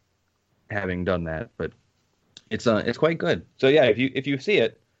thick. Having done that, but it's quite good. So yeah, if you see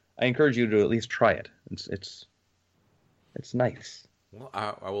it, I encourage you to at least try it. It's nice. Well,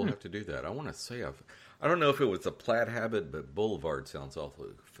 I will have to do that. I want to say I don't know if it was a Plaid Habit, but Boulevard sounds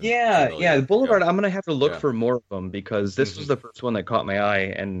awfully familiar. Yeah. The Boulevard. Yeah. I'm gonna have to look for more of them because this was the first one that caught my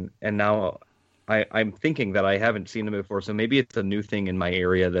eye, and now I'm thinking that I haven't seen them before. So maybe it's a new thing in my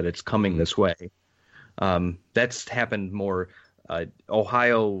area that it's coming this way. That's happened more.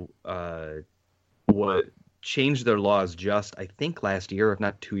 Ohio changed their laws just I think last year, if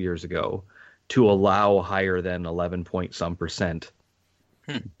not 2 years ago, to allow higher than 11 point some percent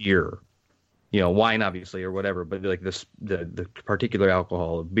beer, wine obviously or whatever, but like this the particular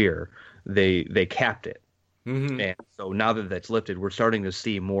alcohol of beer, they capped it. And so now that that's lifted, we're starting to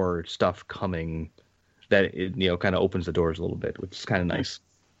see more stuff coming that it kind of opens the doors a little bit, which is kind of nice.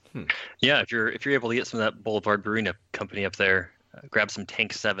 Yeah, if you're able to get some of that Boulevard Brewing Company up there, grab some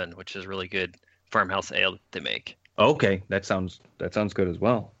Tank 7, which is really good farmhouse ale that they make. Okay, that sounds good as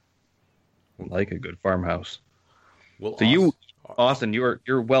well. I like a good farmhouse. Well, So Austin,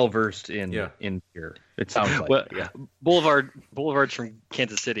 you're well versed in beer. It sounds like. Well, Boulevard's from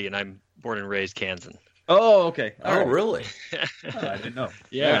Kansas City, and I'm born and raised Kansan. Oh, okay. All right. Really? I didn't know.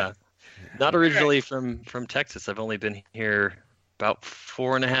 Yeah. Not originally from Texas. I've only been here about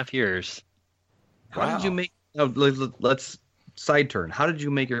 4.5 years. How did you make? No, let's side turn. How did you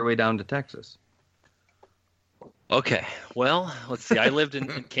make your way down to Texas? Okay. Well, let's see. I lived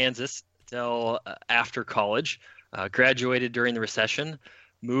in Kansas till after college. Graduated during the recession.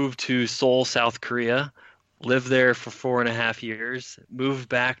 Moved to Seoul, South Korea. Lived there for 4.5 years. Moved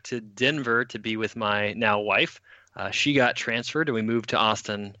back to Denver to be with my now wife. She got transferred, and we moved to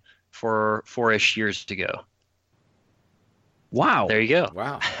Austin for 4-ish years ago. Wow. There you go.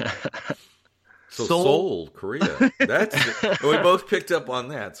 Wow. So Seoul, Korea. We both picked up on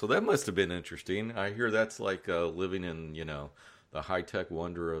that. So that must have been interesting. I hear that's like living in, the high-tech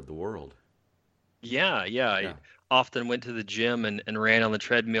wonder of the world. Yeah. I often went to the gym and ran on the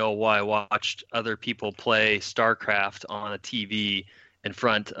treadmill while I watched other people play StarCraft on a TV in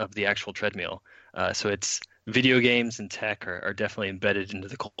front of the actual treadmill. So it's video games and tech are definitely embedded into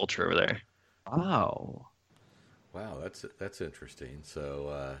the culture over there. Wow. Wow, that's interesting.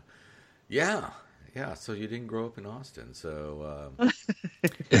 So, yeah. So you didn't grow up in Austin. So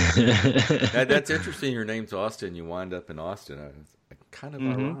that's interesting. Your name's Austin. You wind up in Austin. It's kind of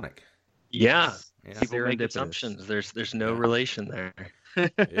ironic. Yeah. People Serendipitous. make assumptions. There's no relation there.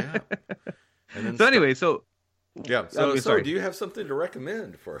 Yeah. And then So anyway, so do you have something to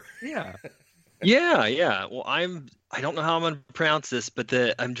recommend for? yeah. Yeah. Well, I don't know how I'm going to pronounce this, but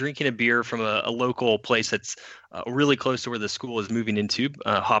I'm drinking a beer from a local place that's really close to where the school is moving into,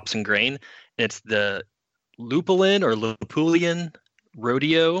 Hops and Grain. And it's the Lupulin or Lupulian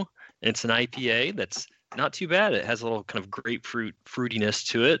Rodeo. And it's an IPA that's not too bad. It has a little kind of grapefruit fruitiness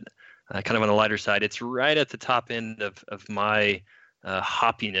to it, kind of on the lighter side. It's right at the top end of my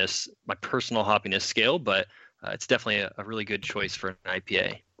hoppiness, my personal hoppiness scale, but it's definitely a really good choice for an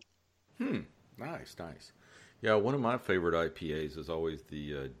IPA. Nice. Yeah, one of my favorite IPAs is always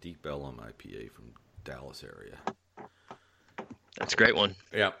the Deep Ellum IPA from Dallas area. That's a great one.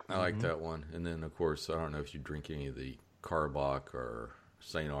 Yeah, I like that one. And then, of course, I don't know if you drink any of the Karbach or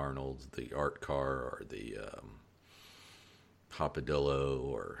St. Arnold's, the Art Car, or the Hopadillo,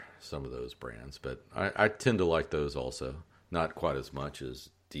 or some of those brands. But I tend to like those also. Not quite as much as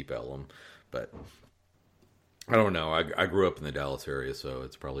Deep Ellum, but I don't know. I grew up in the Dallas area, so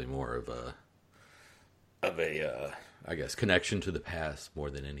it's probably more of a I guess, connection to the past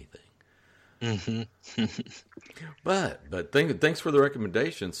more than anything. Mm-hmm. But thanks for the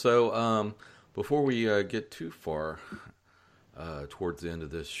recommendation. So before we get too far towards the end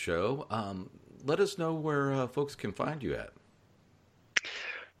of this show, let us know where folks can find you at.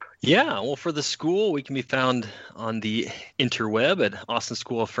 Yeah, well, for the school, we can be found on the interweb at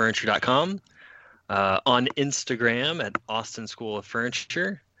austonschooloffurniture.com, on Instagram at Austin School of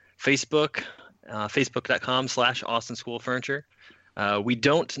Furniture, Facebook, facebook.com/Austin School of Furniture. We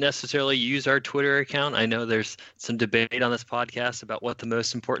don't necessarily use our Twitter account. I know there's some debate on this podcast about what the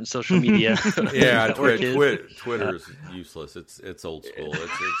most important social media network is. Twitter is useless. It's old school.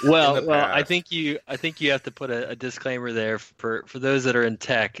 It's well, I think you have to put a disclaimer there for those that are in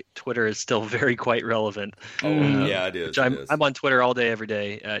tech. Twitter is still quite relevant. Yeah, it is. I'm on Twitter all day, every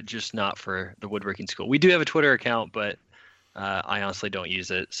day, just not for the woodworking school. We do have a Twitter account, but I honestly don't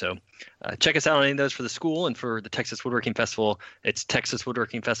use it. So check us out on any of those for the school, and for the Texas Woodworking Festival, it's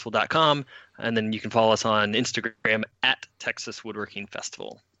texaswoodworkingfestival.com. And then you can follow us on Instagram at Texas Woodworking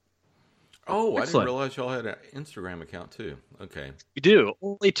Festival. Oh, Excellent. I didn't realize y'all had an Instagram account too. Okay. We do.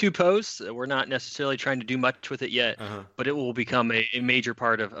 Only 2 posts. We're not necessarily trying to do much with it yet, but it will become a major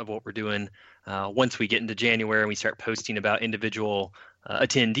part of what we're doing once we get into January and we start posting about individual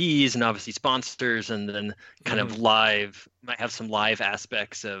attendees and obviously sponsors, and then kind of might have some live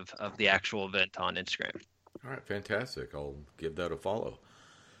aspects of the actual event on Instagram. All right, fantastic. I'll give that a follow.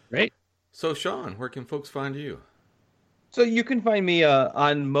 Great. So, Sean, where can folks find you? So you can find me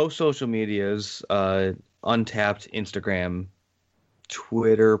on most social medias, Untapped, Instagram,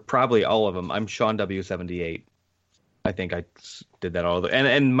 Twitter, probably all of them. I'm Sean W78. I think I did that all.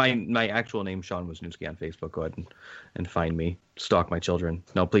 And my actual name, Sean Wisniewski, on Facebook. Go ahead and find me. Stalk my children.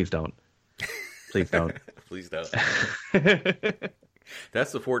 No, please don't. Please don't. Please don't.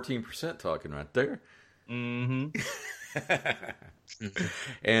 That's the 14% talking right there. Mm-hmm.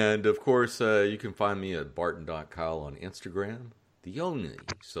 And, of course, you can find me at Barton.Kyle on Instagram. the only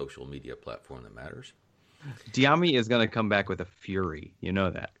social media platform that matters. Diami is going to come back with a fury. You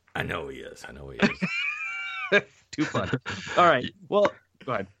know that. I know he is. Too fun. All right. Well,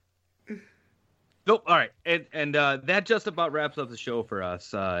 go ahead. Nope. All right. And that just about wraps up the show for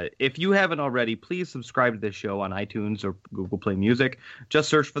us. If you haven't already, please subscribe to this show on iTunes or Google Play Music. Just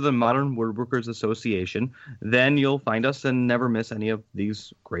search for the Modern Woodworkers Association. Then you'll find us and never miss any of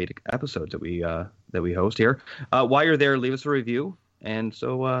these great episodes that we host here. While you're there, leave us a review. And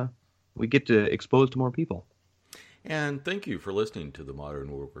so we get to expose to more people. And thank you for listening to the Modern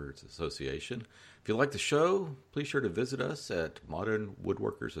Woodworkers Association. If you like the show, please sure to visit us at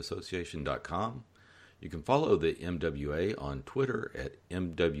modernwoodworkersassociation.com. You can follow the MWA on Twitter at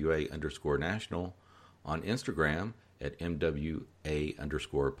MWA_national, on Instagram at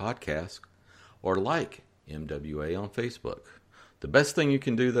MWA_podcast, or like MWA on Facebook. The best thing you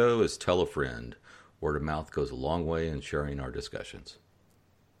can do, though, is tell a friend. Word of mouth goes a long way in sharing our discussions.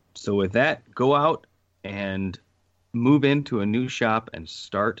 So with that, go out and move into a new shop and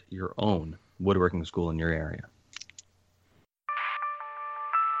start your own woodworking school in your area.